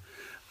whatever.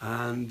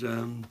 And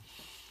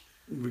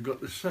we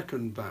got the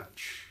second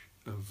batch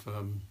of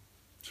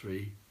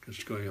 3,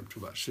 just going up to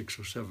about 6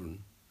 or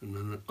 7, and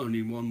then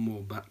only one more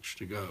batch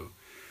to go.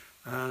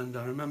 And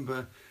I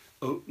remember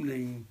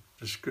opening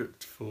the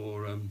script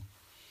for, I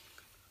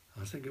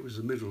think it was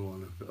the middle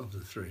one of the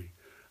 3.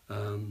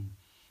 And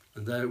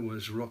there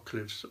was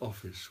Rockcliffe's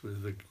office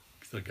with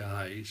the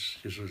guys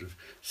sort of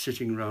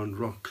sitting around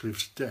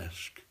Rockcliffe's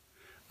desk,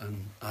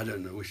 and I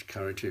don't know which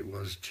character it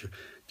was.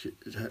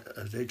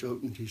 They'd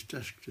opened his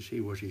desk to see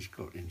what he's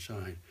got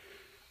inside,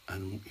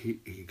 and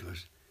he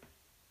goes,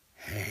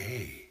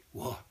 "Hey,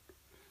 what?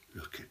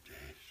 Look at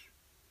this.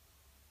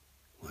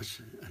 What's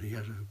it?" And he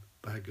had a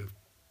bag of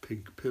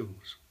pink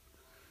pills.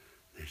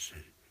 They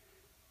said,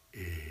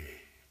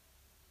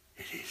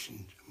 "It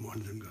isn't." And one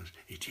of them goes,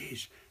 "It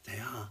is. They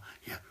are.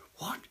 Yeah.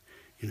 What?"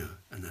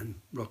 And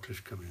then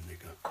Rockcliffe come in and they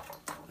go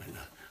like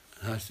that.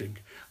 And I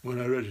think, when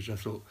I read it, I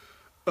thought,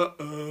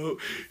 uh-oh,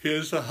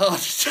 here's a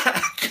heart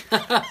attack.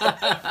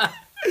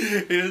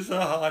 Here's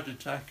a heart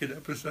attack in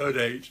episode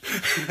 8.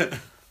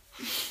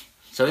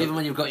 So even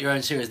when you've got your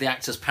own series, the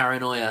actor's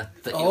paranoia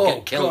that you'll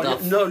get killed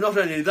off. No, not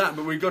only that,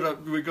 but we got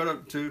up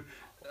to.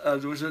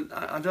 There was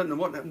I don't know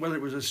whether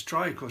it was a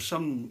strike or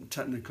some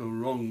technical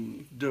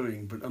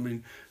wrongdoing, but I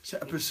mean,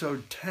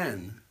 episode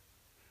 10,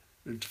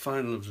 the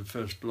final of the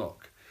first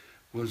block,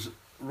 was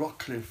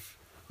Rockcliffe,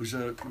 who's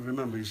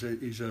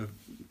he's an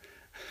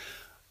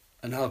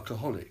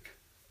alcoholic.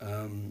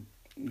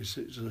 It's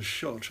a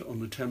shot on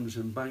the Thames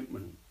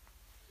embankment.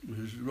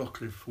 There's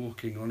Rockcliffe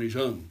walking on his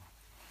own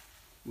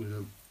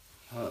with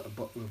a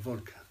bottle of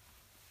vodka.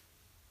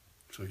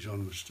 So he's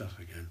on the stuff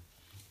again.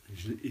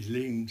 He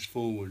leans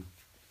forward,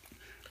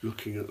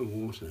 looking at the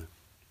water.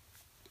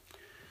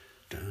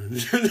 And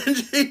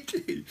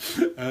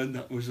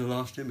that was the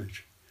last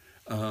image.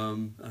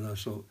 And I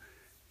thought,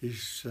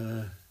 he's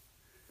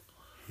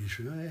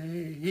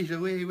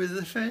away with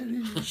the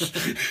fairies.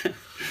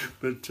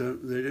 But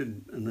they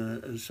didn't. And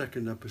the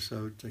second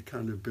episode, they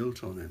kind of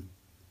built on him.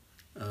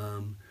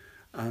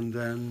 And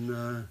then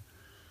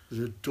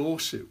the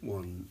Dorset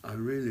one I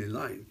really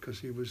liked, because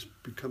he was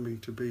becoming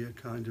to be a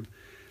kind of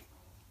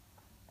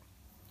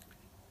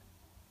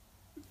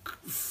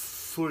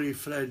fully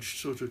fledged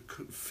sort of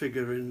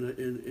figure with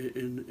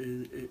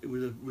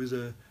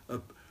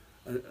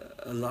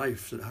a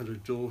life that had a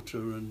daughter,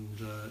 and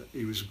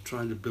he was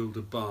trying to build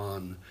a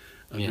barn,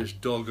 and this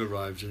dog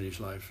arrives in his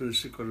life, and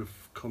it's got a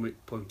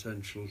comic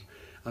potential,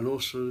 and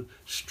also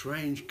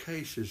strange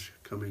cases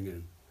coming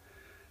in,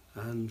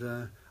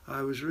 and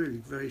I was really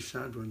very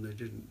sad when they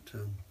didn't,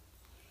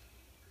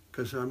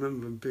 because I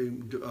remember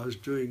I was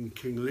doing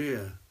King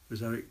Lear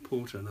with Eric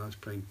Porter, and I was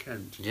playing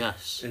Kent.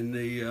 Yes. In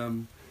the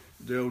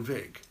Old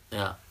Vic.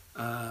 Yeah.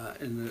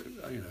 And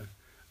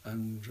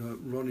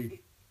Ronnie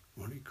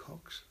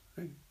Cox,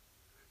 I think,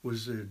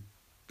 was a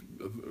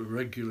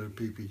regular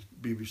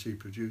BBC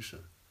producer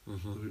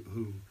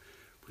who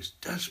was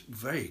just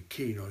very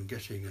keen on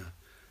getting a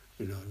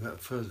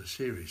further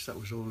series. That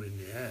was all in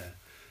the air,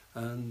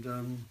 and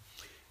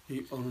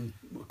he, on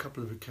a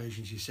couple of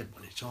occasions, he said,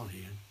 "Well, it's on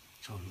here.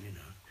 It's on.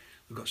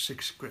 We've got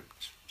 6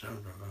 scripts." Blah,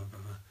 blah, blah,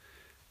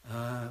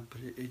 blah.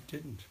 But it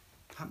didn't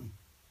happen.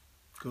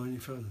 Go any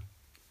further.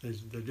 They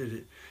did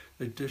it.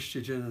 They dished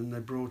it in, and they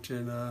brought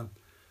in a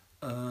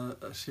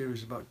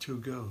series about 2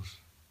 girls,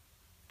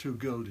 2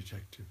 girl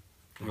detectives.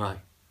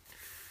 Right.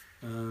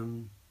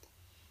 I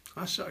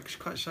was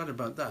quite sad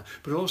about that.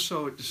 But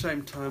also at the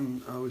same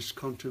time, I was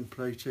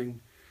contemplating,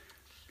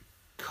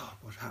 God,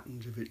 what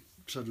happened if it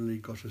suddenly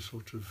got a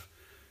sort of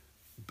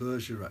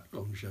Bergerac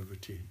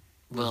longevity?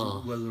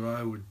 Well, whether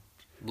I would.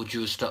 Would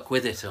you have stuck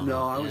with it or not?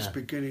 No, I was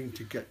beginning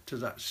to get to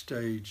that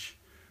stage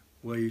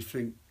where you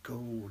think,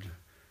 God,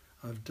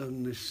 I've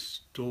done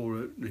this door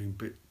opening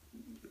bit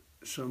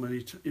so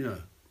many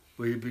times,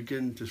 where you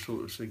begin to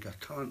sort of think, I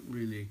can't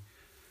really.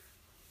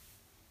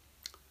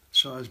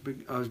 So I was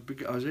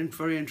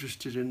very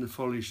interested in the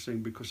Follies thing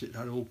because it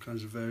had all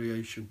kinds of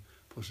variation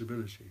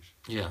possibilities.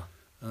 Yeah.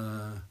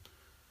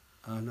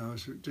 And I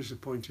was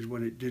disappointed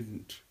when it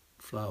didn't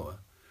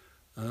flower.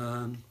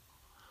 And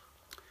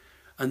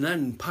And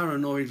then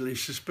paranoidly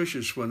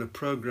suspicious when a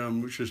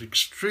programme which was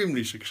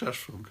extremely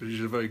successful, because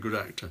he's a very good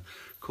actor,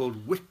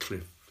 called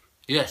Wycliffe.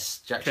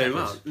 Yes, Jack came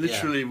Shepherd. out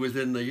literally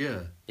within the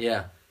year.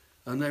 Yeah.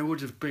 And they would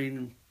have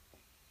been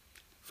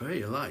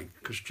very alike,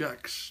 because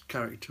Jack's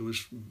character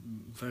was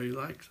very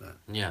like that.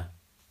 Yeah.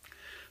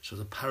 So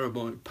the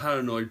paranoid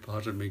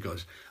part of me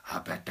goes, I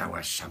bet there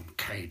was some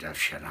kind of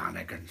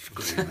shenanigans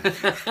going on.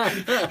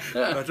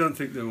 I don't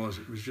think there was.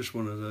 It was just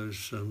one of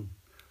those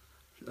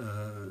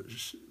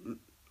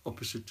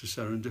opposite to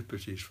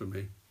serendipities for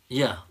me.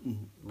 Yeah,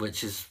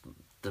 which is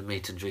the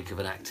meat and drink of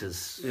an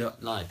actor's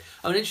life.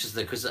 I'm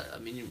interested, because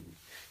you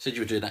said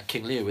you were doing that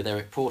King Lear with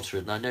Eric Porter,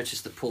 and I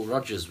noticed that Paul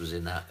Rogers was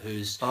in that, who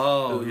is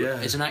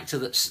an actor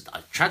that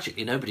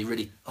tragically nobody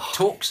really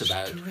talks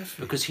about, terrific.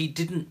 Because he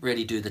didn't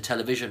really do the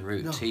television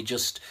route. No. He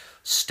just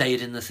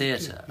stayed in the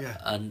theatre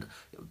and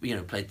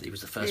played. He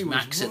was the first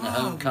Max in the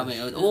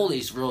Homecoming, all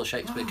these Royal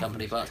Shakespeare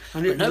Company parts.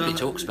 But nobody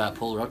talks about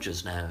Paul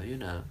Rogers now,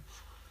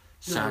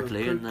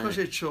 sadly. Because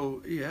it's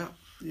all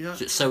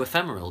it's so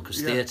ephemeral, because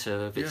theatre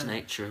of its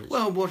nature.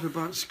 Well, what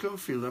about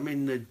Schofield? I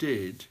mean, they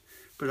did.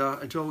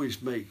 But it always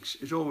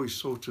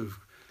sort of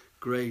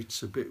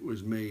grates a bit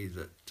with me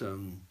that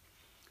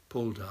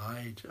Paul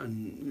died,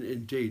 and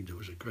indeed there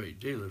was a great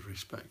deal of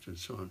respect and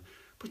so on.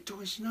 But there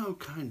was no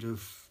kind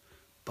of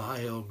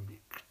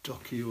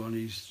docu on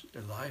his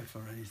life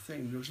or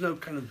anything. There was no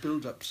kind of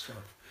build-up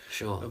stuff.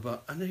 Sure.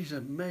 And he's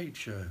a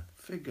major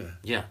figure.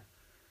 Yeah.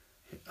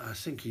 I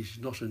think he's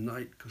not a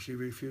knight because he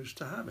refused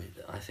to have it.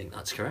 I think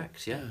that's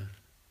correct. Yeah.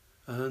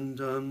 And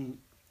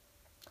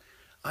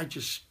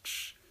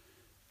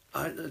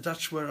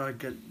that's where I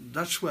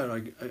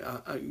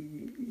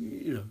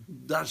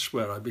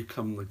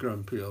become the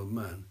grumpy old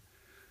man.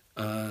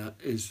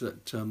 Is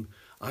that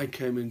I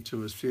came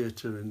into a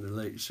theatre in the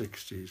late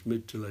 60s,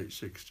 mid to late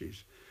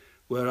 60s,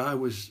 where I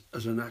was,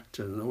 as an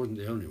actor, and I wasn't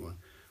the only one,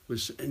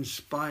 was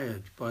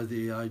inspired by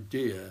the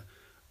idea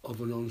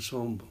of an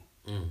ensemble.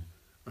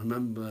 I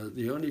remember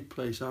the only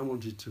place I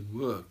wanted to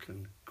work,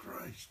 and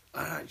Christ,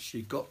 I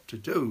actually got to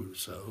do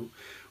so,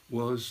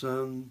 was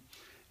the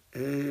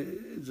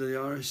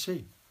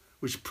RSC,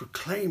 which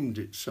proclaimed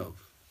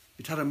itself.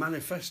 It had a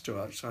manifesto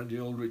outside the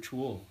Aldwych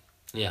Wall.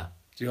 Yeah.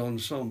 The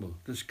ensemble.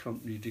 This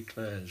company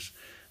declares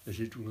that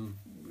it will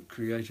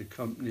create a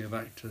company of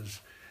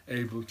actors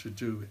able to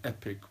do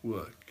epic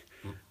work.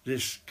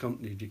 This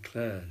company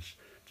declares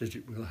that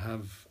it will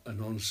have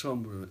an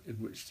ensemble in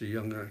which the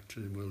young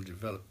actor will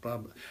develop, blah,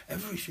 blah,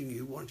 everything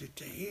you wanted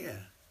to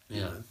hear.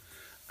 You know?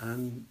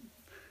 And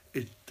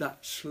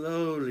that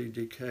slowly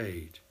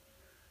decayed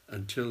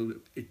until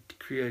it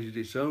created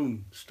its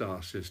own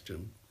star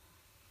system,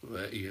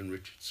 where Ian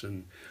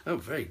Richardson,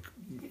 very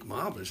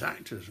marvellous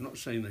actors, I'm not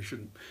saying they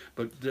shouldn't,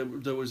 but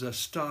there was a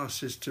star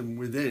system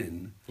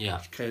within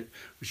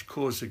which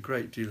caused a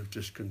great deal of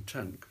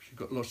discontent, because you've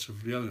got lots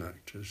of young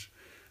actors,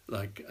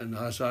 and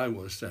as I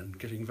was then,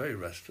 getting very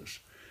restless,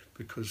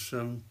 because,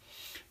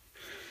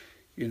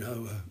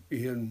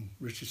 Ian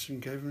Richardson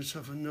gave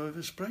himself a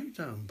nervous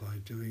breakdown by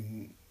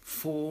doing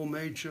 4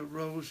 major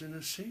roles in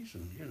a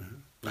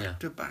season, back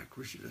to back,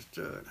 Richard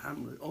III,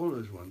 Hamlet, all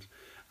those ones,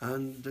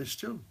 and they're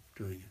still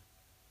doing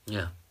it.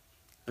 Yeah.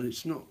 And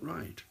it's not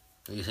right.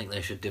 You think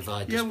they should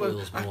divide the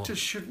spoils more? Actors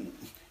shouldn't,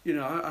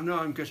 I know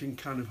I'm getting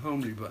kind of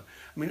homely, but,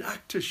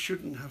 actors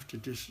shouldn't have to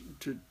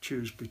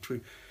choose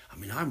between,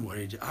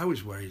 I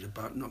was worried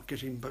about not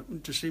getting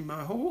to see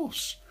my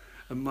horse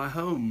and my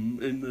home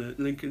in the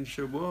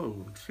Lincolnshire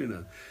Wolds,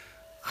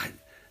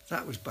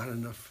 That was bad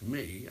enough for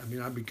me.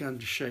 I began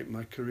to shape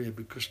my career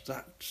because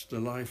that's the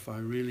life I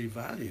really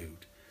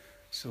valued.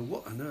 So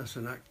what on earth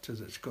an actor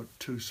that's got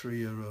 2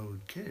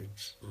 3-year-old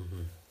kids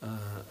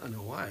and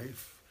a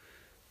wife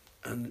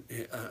and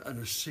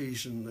a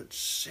season that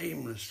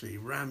seamlessly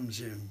rams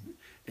him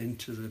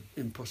into the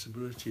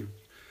impossibility of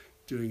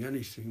doing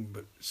anything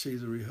but see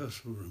the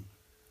rehearsal room.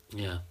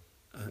 Yeah.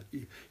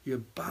 You're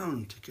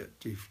bound to get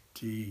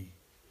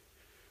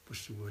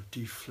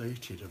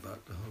deflated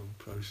about the whole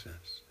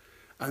process.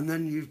 And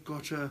then you've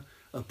got a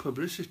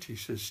publicity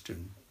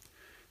system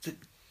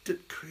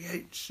that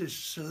creates this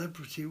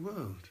celebrity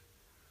world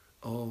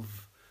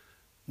of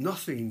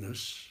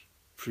nothingness,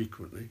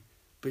 frequently,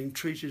 being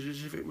treated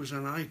as if it was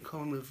an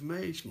icon of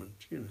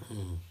amazement,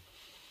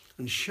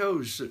 And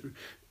shows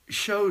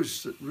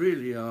that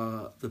really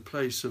are the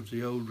place of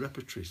the old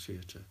repertory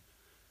theatre,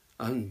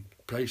 and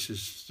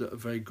places that are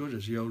very good,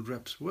 as the old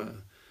reps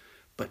were,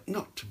 but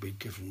not to be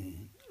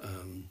given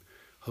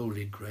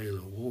Holy Grail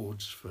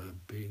awards for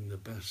being the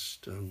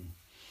best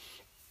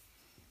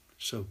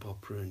soap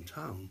opera in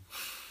town.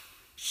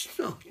 It's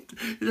not.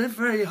 They're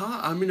very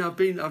hard.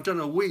 I've done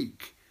a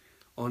week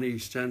on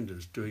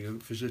EastEnders doing a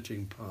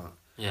visiting part.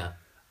 Yeah.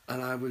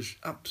 And I was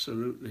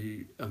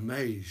absolutely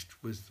amazed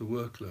with the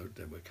workload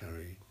they were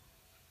carrying.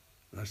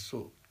 And I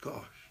thought,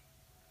 gosh,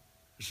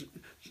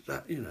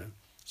 that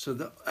so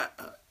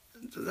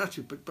that's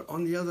it. But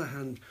on the other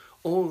hand,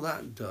 all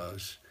that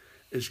does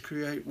is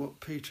create what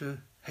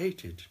Peter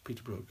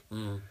Brook,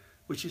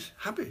 which is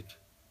habit.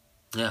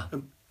 Yeah.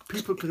 And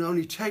people can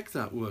only take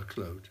that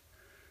workload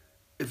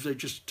if they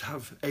just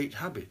have 8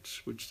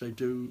 habits, which they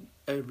do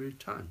every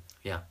time.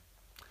 Yeah.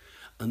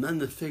 And then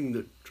the thing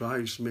that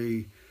drives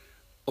me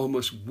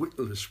almost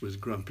witless with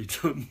Grumpy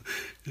Tom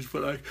is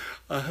when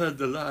I heard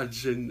the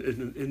lads in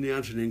the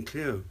Anthony and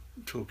Cleo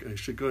talk. I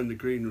used to go in the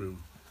green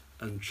room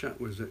and chat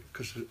with it,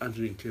 because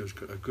Anthony and Cleo's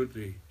got a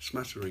goodly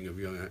smattering of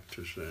young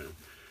actors there,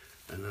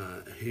 and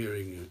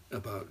hearing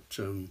about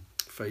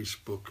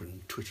Facebook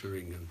and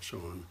Twittering and so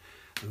on,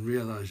 and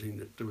realising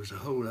that there was a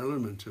whole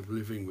element of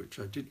living which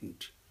I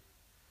didn't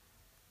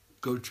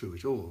go to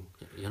at all.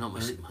 You're not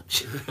missing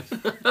much.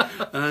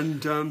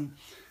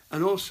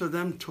 And also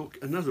them talk.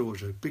 Another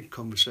was a big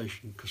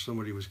conversation, because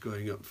somebody was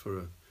going up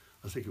for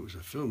I think it was a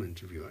film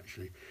interview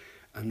actually,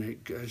 and the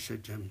guy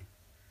said,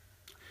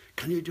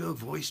 "Can you do a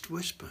voiced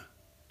whisper?"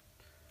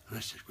 And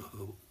I said,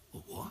 "Well,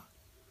 what?"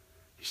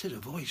 He said, "A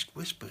voiced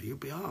whisper. You'll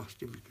be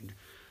asked if you can."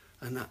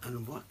 And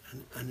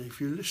if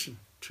you listen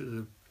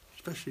to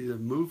especially the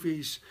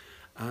movies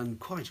and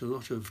quite a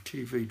lot of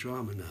TV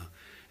drama now,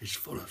 it's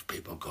full of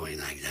people going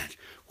like that.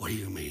 "What do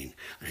you mean?"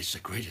 And it's the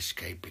Great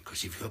Escape,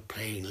 because if you're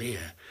playing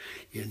Lear,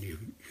 you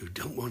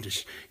don't want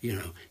to,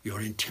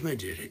 you're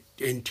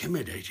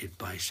intimidated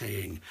by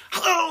saying,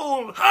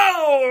 "Howl,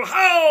 howl,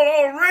 howl,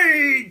 or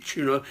rage!"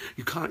 You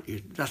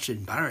can't, that's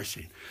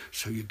embarrassing.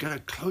 So you get a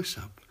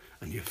close-up,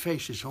 and your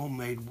face is all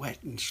made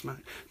wet and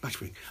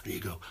smattering, and you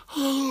go,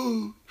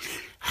 "Oh,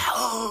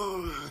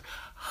 oh,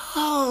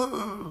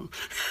 oh,"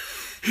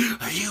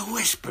 and you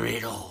whisper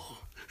it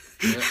all.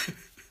 Yeah.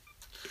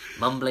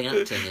 Mumbling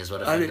acting is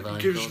what a friend of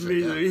mine calls it. And it gives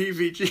me the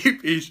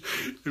heebie-jeebies.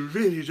 It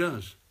really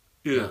does.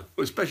 Yeah.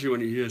 Especially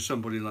when you hear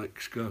somebody like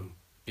Sco,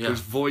 whose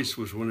voice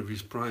was one of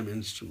his prime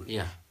instruments.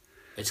 Yeah.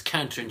 It's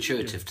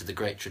counterintuitive to the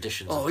great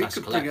traditions of he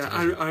classical could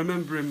acting. I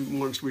remember him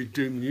once we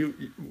did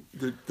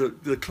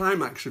the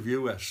climax of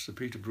US, the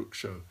Peter Brook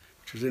show,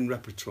 which was in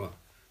repertoire,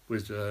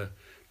 with the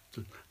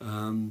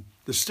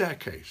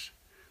Staircase,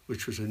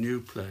 which was a new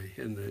play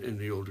in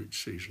the Aldrich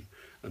season,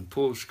 and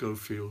Paul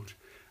Schofield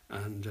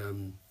and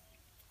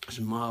there's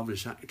a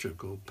marvellous actor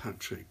called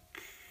Patrick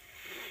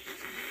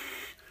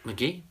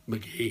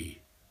McGee.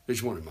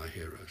 He's one of my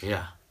heroes.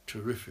 Yeah.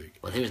 Terrific.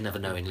 Well, he was never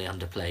knowingly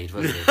underplayed,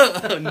 was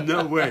he?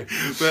 No way.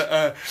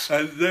 But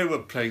they were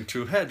playing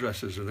 2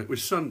 hairdressers, and it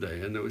was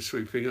Sunday, and they were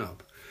sweeping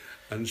up.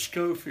 And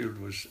Schofield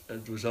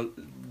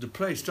the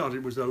play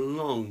started with a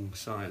long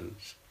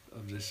silence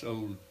of this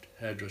old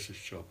hairdresser's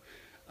shop,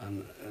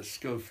 and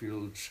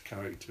Schofield's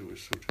character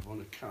was sort of on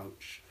a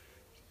couch,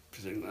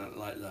 sitting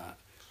like that,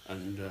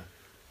 and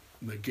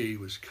McGee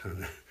was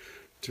kind of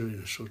doing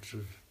a sort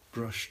of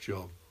brush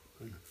job,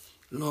 and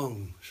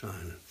long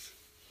silence.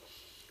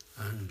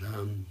 And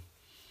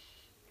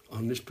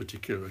on this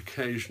particular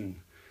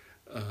occasion,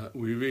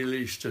 we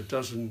released a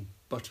dozen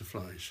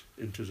butterflies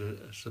into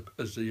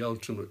as the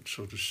ultimate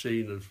sort of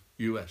scene of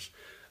US,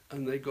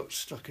 and they got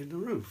stuck in the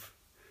roof,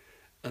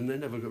 and they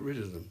never got rid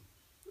of them.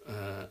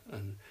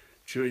 And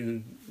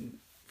during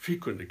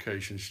frequent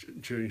occasions,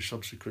 during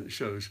subsequent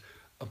shows,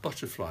 a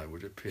butterfly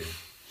would appear.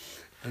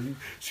 And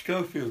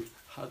Schofield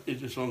had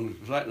it as long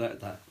as like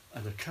that,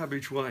 and a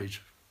cabbage white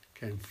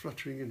came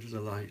fluttering into the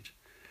light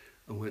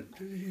and went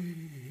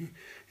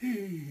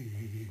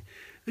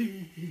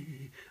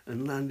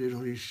and landed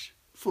on his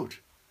foot.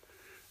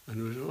 And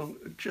there was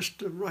just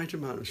the right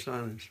amount of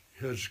silence.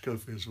 You heard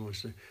Schofield's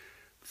voice say,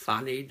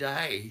 "Funny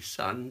day,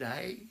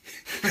 Sunday."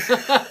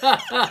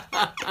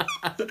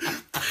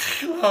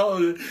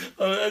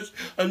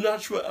 And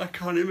that's what I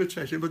can't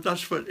imitate him, but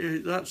that's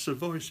the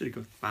voice he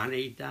got.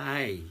 "Funny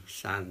day,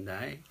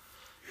 Sunday."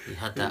 He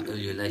had that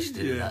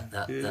ululation,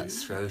 that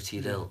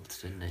throaty lilt,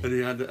 didn't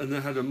he? And they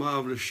had a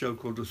marvellous show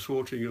called The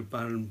Thwarting of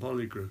Baron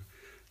Bolligrue,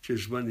 which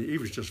is when he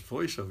was just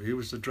voiceover. He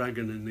was the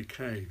dragon in the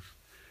cave.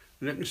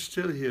 And I can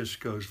still hear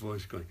Sco's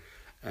voice going,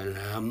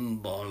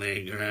 "And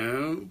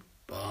Bolligrue,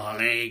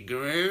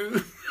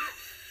 Bolligrue."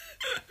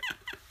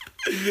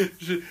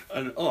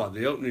 And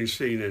the opening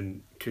scene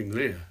in King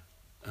Lear,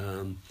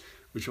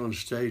 which on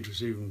stage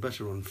was even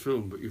better on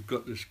film, but you've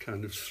got this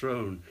kind of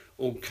throne,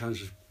 all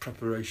kinds of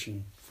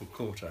preparation for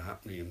court are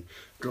happening, and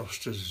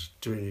Gloucester's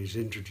doing his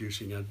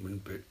introducing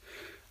Edmund bit,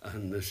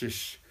 and there's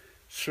this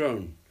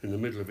throne in the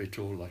middle of it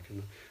all, like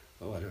an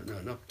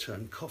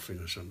upturned coffin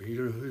or something. You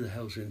don't know who the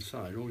hell's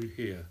inside. All you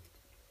hear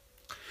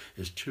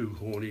is 2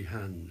 horny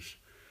hands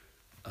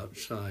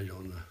outside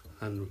on the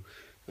handle,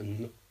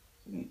 and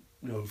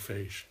no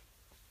face.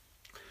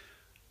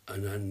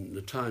 And then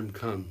the time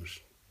comes,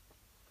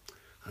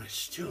 and I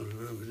still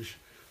remember this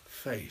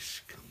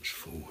face comes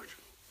forward.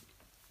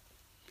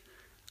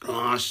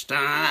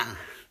 "Gloucester,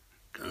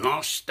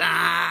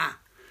 Gloucester,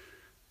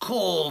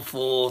 call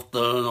forth the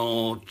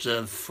lords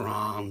of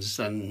France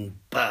and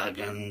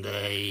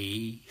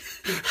Burgundy."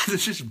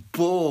 This is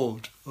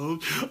bored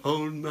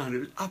old man. It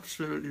was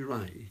absolutely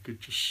right. You could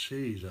just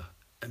see the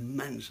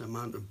immense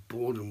amount of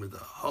boredom with the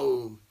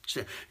whole.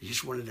 He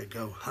just wanted to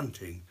go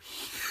hunting.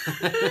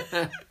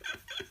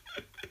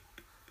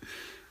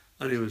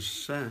 And it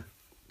was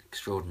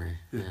extraordinary.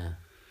 Yeah.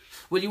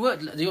 Well, you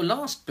worked your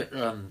last bit,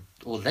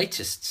 or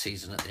latest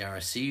season at the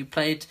RSC. You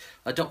played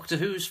a Doctor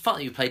Who's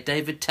father. You played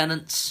David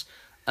Tennant's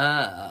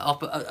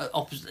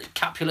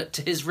Capulet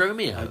to his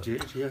Romeo. I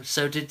did, yes.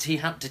 So did he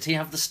have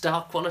the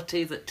star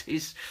quality that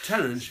he's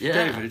Tennant? Yeah.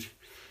 David.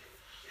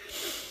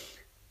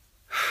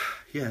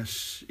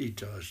 Yes, he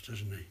does,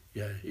 doesn't he?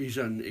 Yeah, he's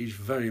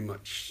very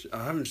much.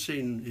 I haven't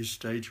seen his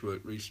stage work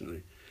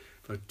recently,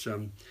 but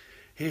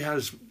he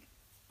has.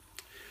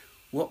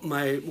 What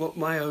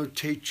my old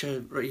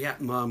teacher Yat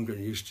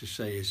Marmgren used to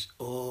say is,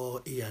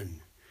 "Oh,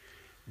 Ian,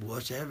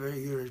 whatever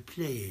you're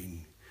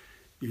playing,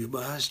 you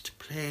must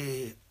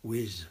play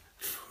with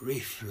free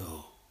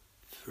flow.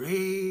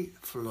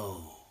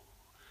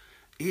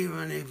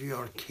 Even if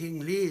you're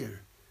King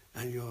Lear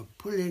and you're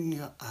pulling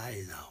your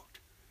eyes out,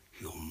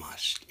 you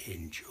must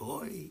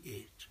enjoy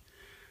it."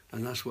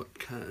 And that's what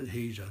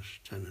he does,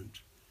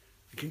 Tennant.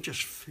 You can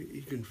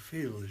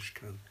feel this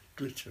kind of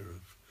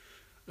glitter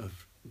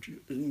of.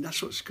 And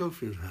that's what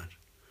Schofield had.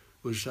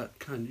 Was that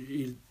kind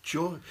of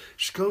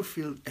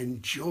Schofield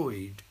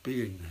enjoyed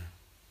being there,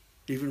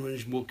 even when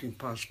he's walking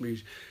past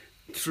me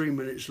 3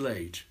 minutes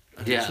late,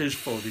 and it's his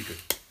fault. He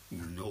goes,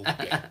 "No."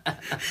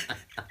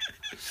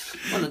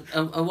 Well,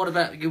 and what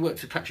about you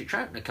worked with Patrick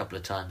Troughton a couple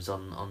of times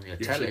on your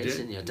tellies,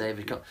 didn't you?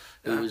 David,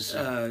 who was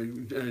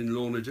in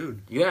Lorna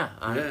Doone.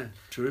 Yeah,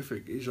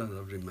 terrific. He's a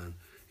lovely man.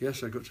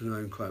 Yes, I got to know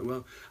him quite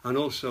well, and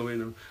also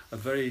in a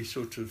very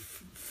sort of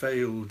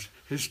failed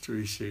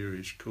history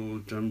series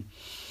called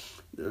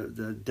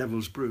The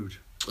Devil's Brood.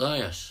 Oh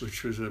yes,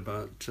 which was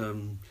about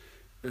Henry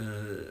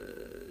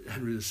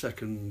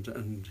II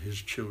and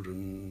his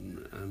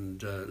children, and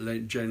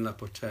Jane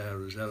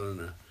Laportaire as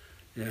Eleanor.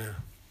 Yeah.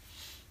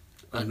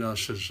 And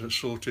us as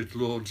assorted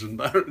lords and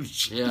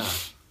barons. Yeah.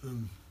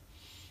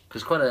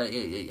 Because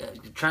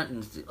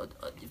Troughton's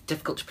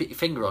difficult to put your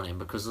finger on him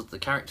because the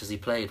characters he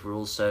played were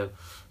also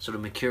sort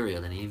of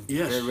mercurial, and he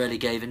very rarely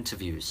gave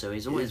interviews. So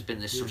he's always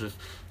been this sort of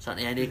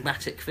slightly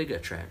enigmatic figure.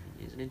 Troughton.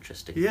 He's an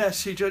interesting.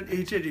 Yes, he did.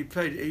 He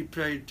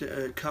played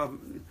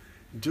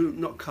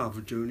not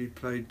Carver Doone. He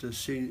played the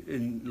scene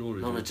in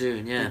Lorna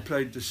Doone. Yeah. He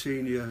played the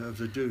senior of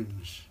the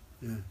Doones.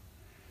 Yeah.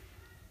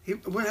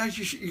 Whereas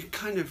you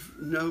kind of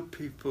know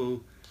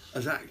people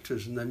as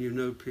actors, and then you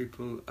know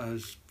people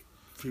as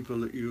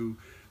people that you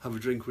have a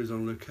drink with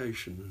on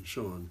location and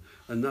so on.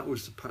 And that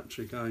was the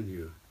Patrick I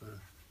knew.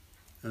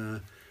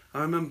 I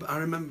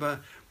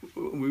remember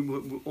we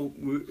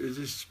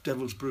this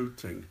Devil's Brood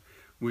thing.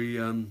 We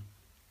had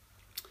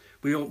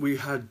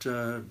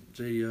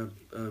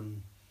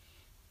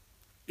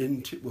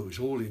it was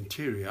all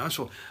interior.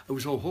 It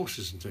was all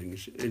horses and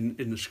things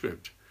in the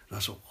script. And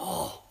I thought,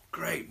 oh,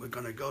 great, we're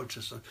going to go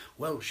to some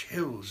Welsh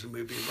hills and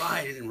we'll be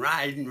riding.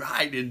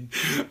 In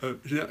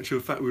actual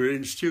fact, we were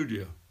in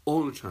studio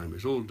all the time.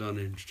 It's all done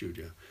in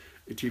studio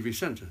at TV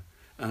Centre.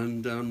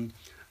 And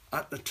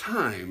at the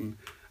time,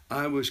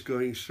 I was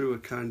going through a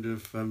kind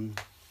of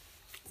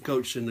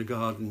goats in the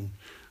garden,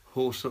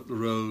 horse up the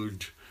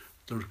road,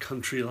 the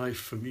country life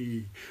for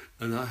me.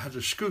 And I had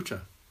a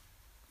scooter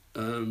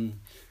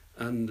and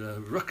a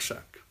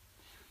rucksack.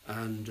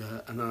 And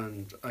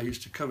I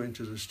used to come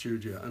into the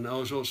studio, and I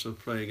was also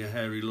playing a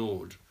hairy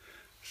lord,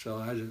 so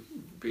I had to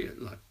be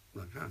like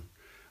that.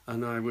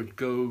 And I would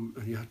go,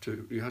 and you had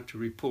to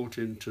report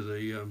into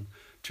the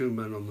two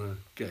men on the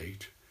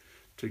gate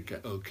to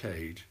get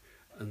okayed,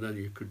 and then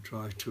you could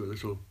drive to a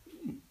little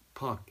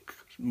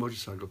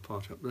motorcycle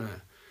park up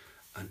there.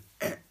 And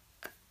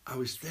I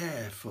was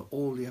there for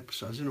all the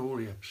episodes, and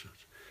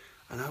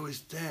I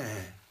was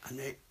there,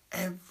 and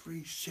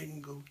every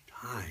single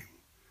time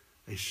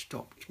they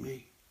stopped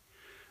me.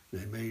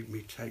 They made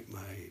me take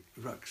my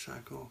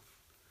rucksack off,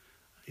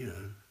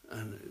 and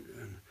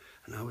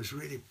I was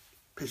really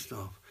pissed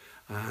off.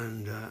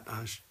 And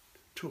I was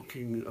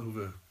talking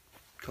over a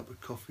cup of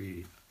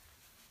coffee,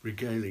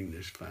 regaling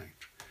this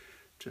fact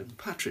to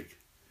Patrick.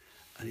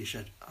 And he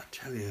said, "I'll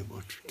tell you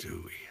what to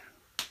do,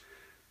 Ian.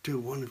 Do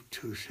one of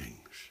two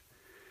things.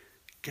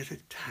 Get a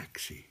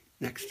taxi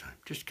next time.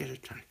 Just get a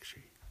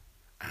taxi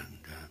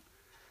and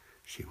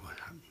see what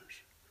happens."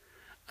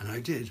 And I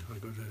did. I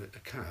got a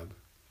cab.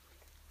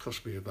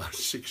 Cost me about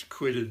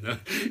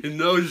 £6 in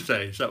those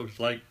days. That was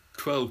like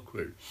 12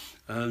 quid.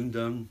 And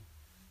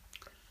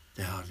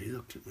they hardly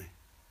looked at me.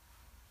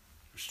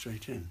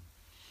 Straight in.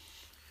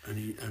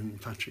 And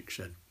Patrick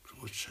said,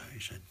 "What's that?" He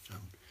said,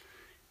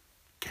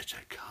 "Get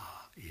a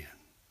car, Ian.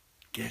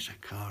 Get a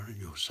car and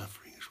your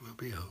sufferings will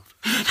be over."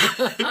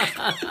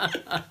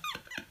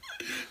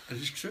 And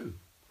it's true.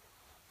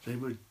 They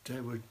would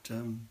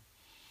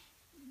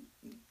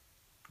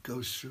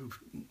go through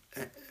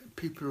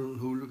people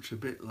who looked a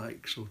bit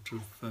like sort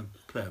of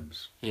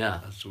plebs. Yeah.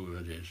 That's all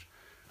it is.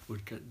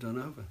 Would get done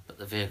over. But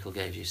the vehicle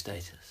gave you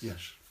status.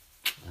 Yes.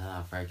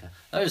 Ah, very good.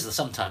 Those are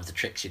sometimes the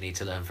tricks you need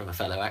to learn from a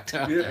fellow actor,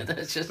 aren't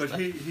they? But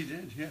he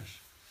did, yes.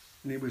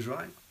 And he was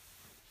right.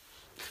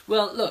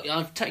 Well, look,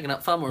 I've taken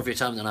up far more of your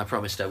time than I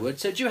promised I would.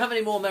 So do you have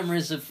any more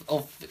memories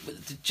of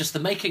just the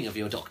making of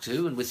your Doctor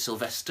Who and with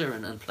Sylvester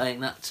and playing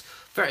that?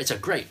 It's a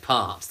great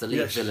part, the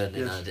lead villain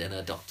in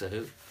a Doctor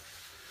Who.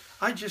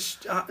 I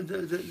just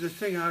the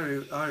thing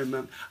I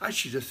remember.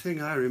 Actually, the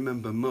thing I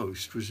remember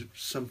most was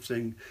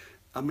something.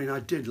 I mean, I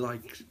did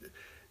like.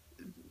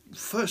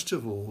 First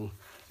of all,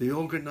 the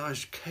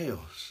organised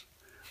chaos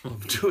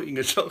of doing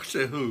a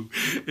Doctor Who.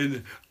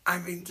 I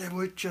mean, they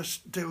were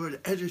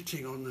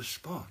editing on the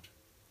spot.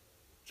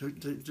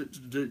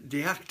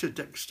 The actor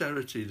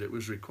dexterity that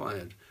was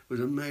required was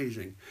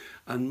amazing,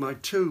 and my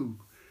two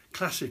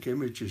classic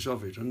images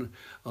of it, and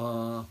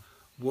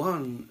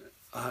one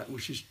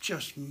which is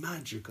just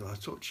magical. I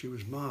thought she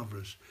was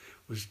marvellous.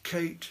 Was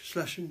Kate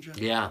Schlesinger,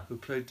 who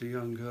played the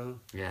young girl,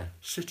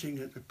 sitting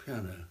at the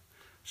piano,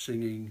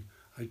 singing.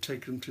 I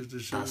take them to the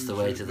zoo. That's the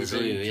way to the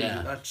zoo,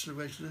 That's the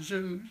way to the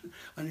zoo.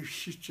 And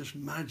she's just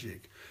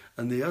magic.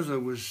 And the other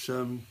was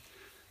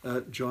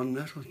John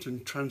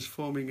Nettleton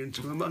transforming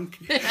into a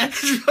monkey.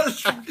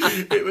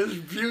 It was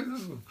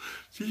beautiful.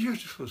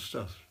 Beautiful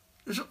stuff.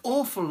 There's an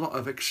awful lot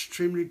of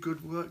extremely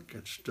good work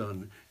gets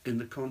done in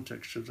the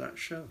context of that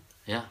show.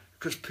 Yeah.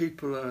 Because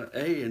people are,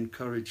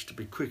 encouraged to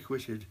be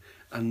quick-witted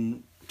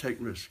and take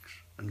risks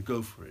and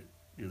go for it,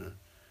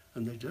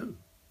 and they do.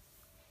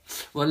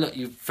 Well, look,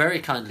 you've very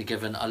kindly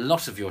given a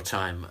lot of your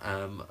time.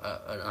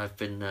 I've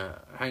been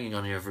hanging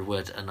on your every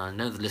word, and I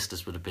know the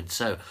listeners would have been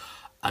so.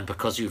 And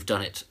because you've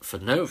done it for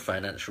no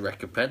financial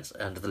recompense,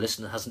 and the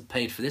listener hasn't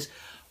paid for this,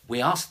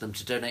 we ask them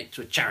to donate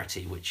to a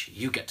charity, which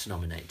you get to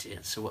nominate,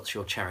 Ian. So what's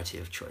your charity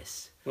of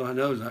choice? Well, I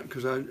know that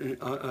because I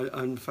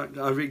in fact,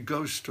 I read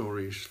ghost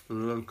stories for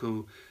the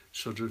local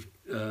sort of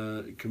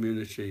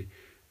community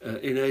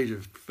in aid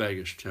of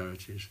various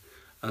charities.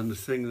 And the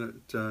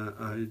thing that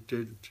I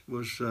did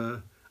was...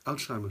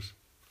 Alzheimer's.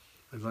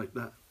 I like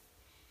that.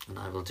 And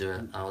I will do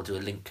a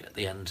link at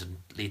the end and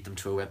lead them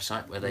to a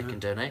website where they can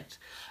donate.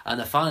 And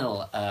the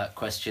final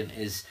question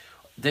is,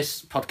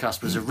 this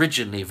podcast was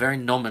originally very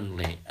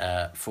nominally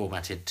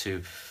formatted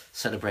to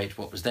celebrate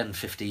what was then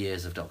 50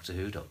 years of Doctor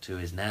Who. Doctor Who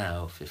is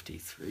now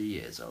 53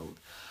 years old.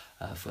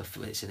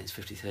 It's in its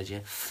 53rd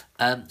year.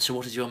 So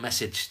what is your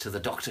message to the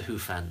Doctor Who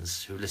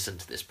fans who listen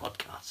to this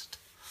podcast?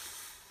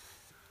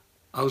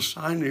 I'll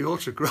sign the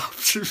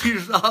autographs if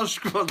you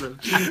ask for them.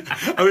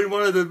 I mean,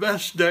 one of the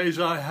best days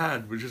I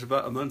had, which was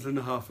about a month and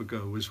a half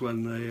ago, was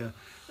when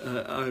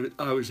I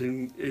was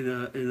in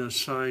a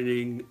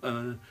signing,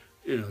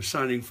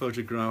 signing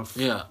photograph.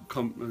 Yeah.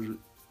 And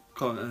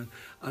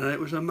it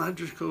was a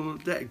magical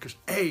day because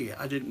A,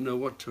 I didn't know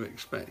what to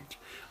expect,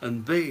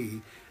 and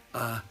B,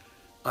 I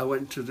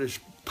went to this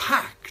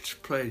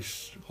packed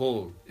place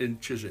hall in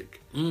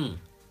Chiswick.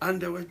 And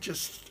there were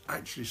just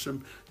actually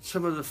some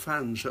of the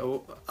fans that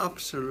were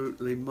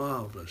absolutely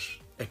marvellous,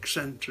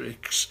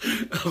 eccentrics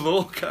of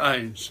all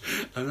kinds.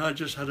 And I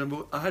just had a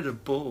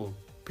ball,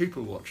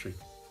 people watching.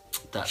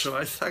 So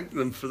I thank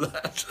them for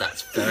that.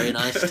 That's very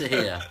nice to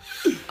hear.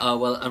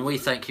 Well, and we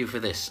thank you for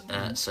this.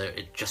 So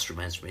it just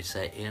remains for me to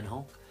say, Ian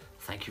Hall,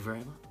 thank you very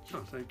much.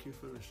 Oh, thank you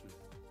for listening.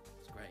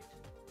 It's great.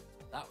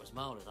 That was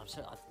marvellous. I'm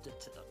sorry I've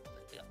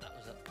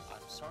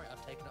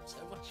taken up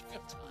so much of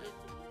your time.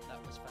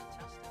 That was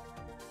fantastic.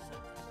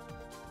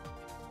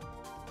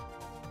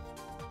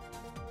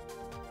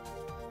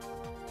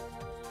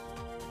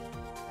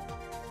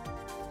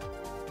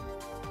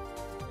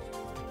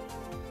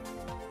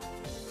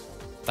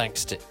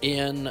 Thanks to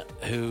Ian,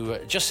 who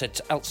just said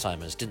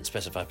Alzheimer's, didn't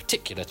specify a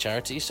particular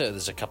charity, so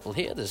there's a couple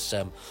here. There's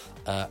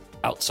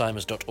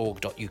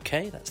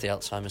alzheimers.org.uk, that's the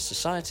Alzheimer's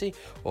Society,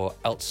 or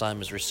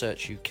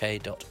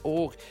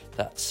alzheimersresearchuk.org,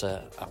 that's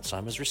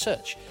Alzheimer's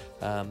Research.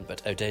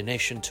 But a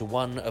donation to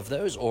one of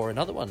those, or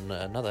another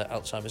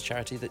Alzheimer's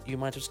charity that you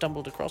might have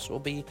stumbled across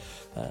or be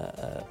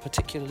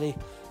particularly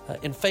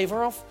in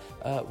favour of,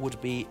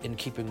 would be in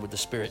keeping with the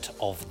spirit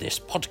of this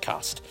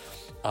podcast.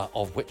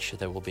 Of which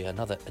there will be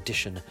another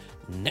edition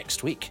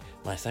next week.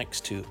 My thanks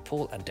to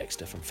Paul and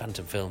Dexter from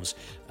Phantom Films,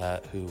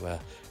 who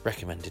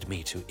recommended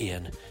me to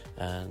Ian,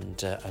 and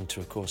to,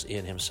 of course,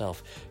 Ian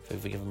himself,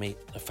 for giving me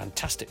a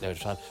fantastic load of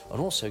time, and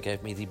also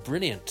gave me the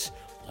brilliant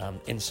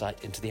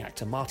insight into the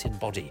actor Martin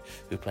Boddy,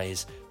 who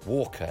plays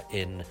Walker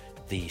in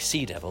The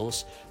Sea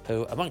Devils,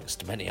 who,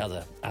 amongst many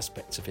other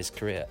aspects of his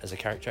career as a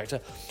character actor,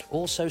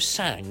 also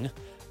sang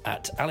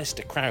at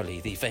Alistair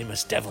Crowley, the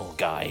famous devil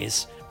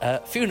guy's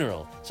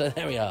funeral. So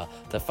there we are.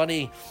 The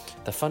funny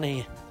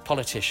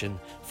politician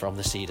from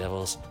the Sea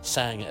Devils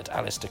sang at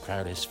Alistair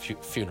Crowley's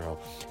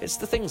funeral. It's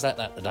the things like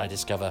that I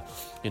discover,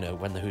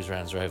 when the Who's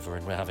Rounds are over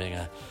and we're having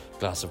a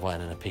glass of wine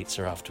and a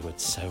pizza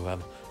afterwards. So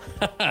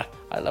I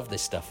love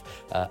this stuff.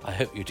 I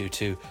hope you do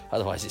too.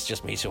 Otherwise, it's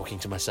just me talking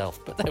to myself.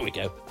 But there we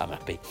go. I'm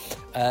happy.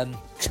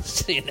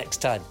 See you next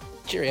time.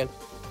 Cheerio.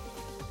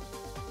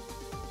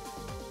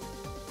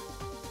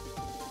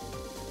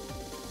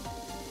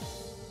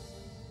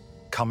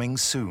 Coming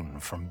soon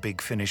from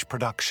Big Finish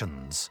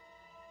Productions.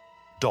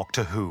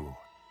 Doctor Who,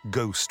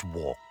 Ghost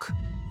Walk.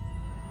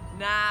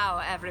 Now,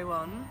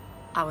 everyone,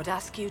 I would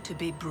ask you to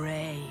be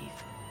brave.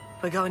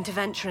 We're going to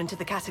venture into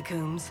the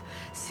catacombs,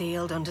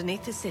 sealed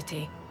underneath the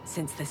city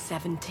since the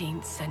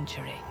 17th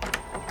century.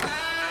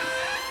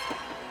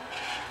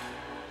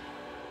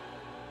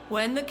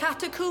 When the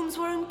catacombs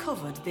were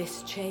uncovered,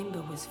 this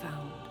chamber was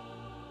found.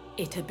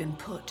 it had been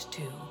put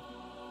to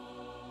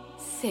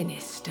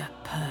sinister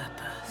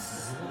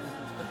purpose.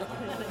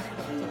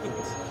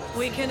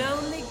 We can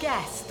only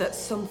guess that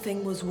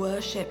something was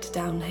worshipped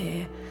down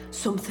here,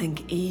 something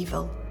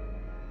evil.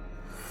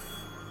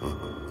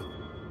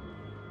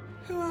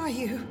 Who are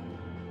you?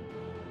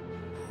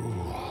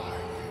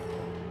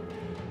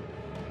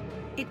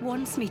 It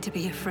wants me to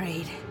be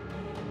afraid.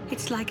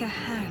 It's like a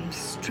hand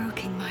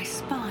stroking my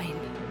spine.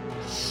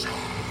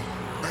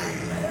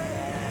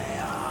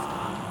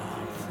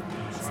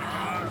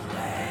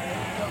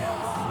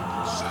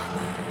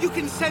 You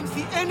can sense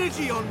the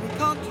energy on me,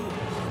 can't you?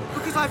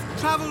 Because I've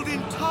traveled in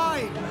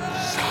time.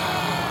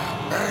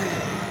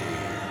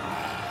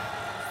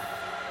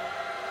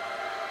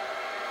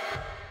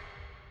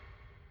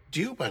 Do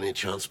you by any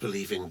chance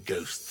believe in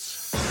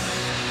ghosts?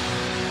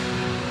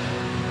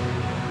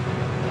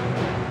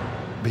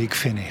 Big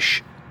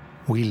Finish.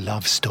 We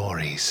love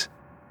stories.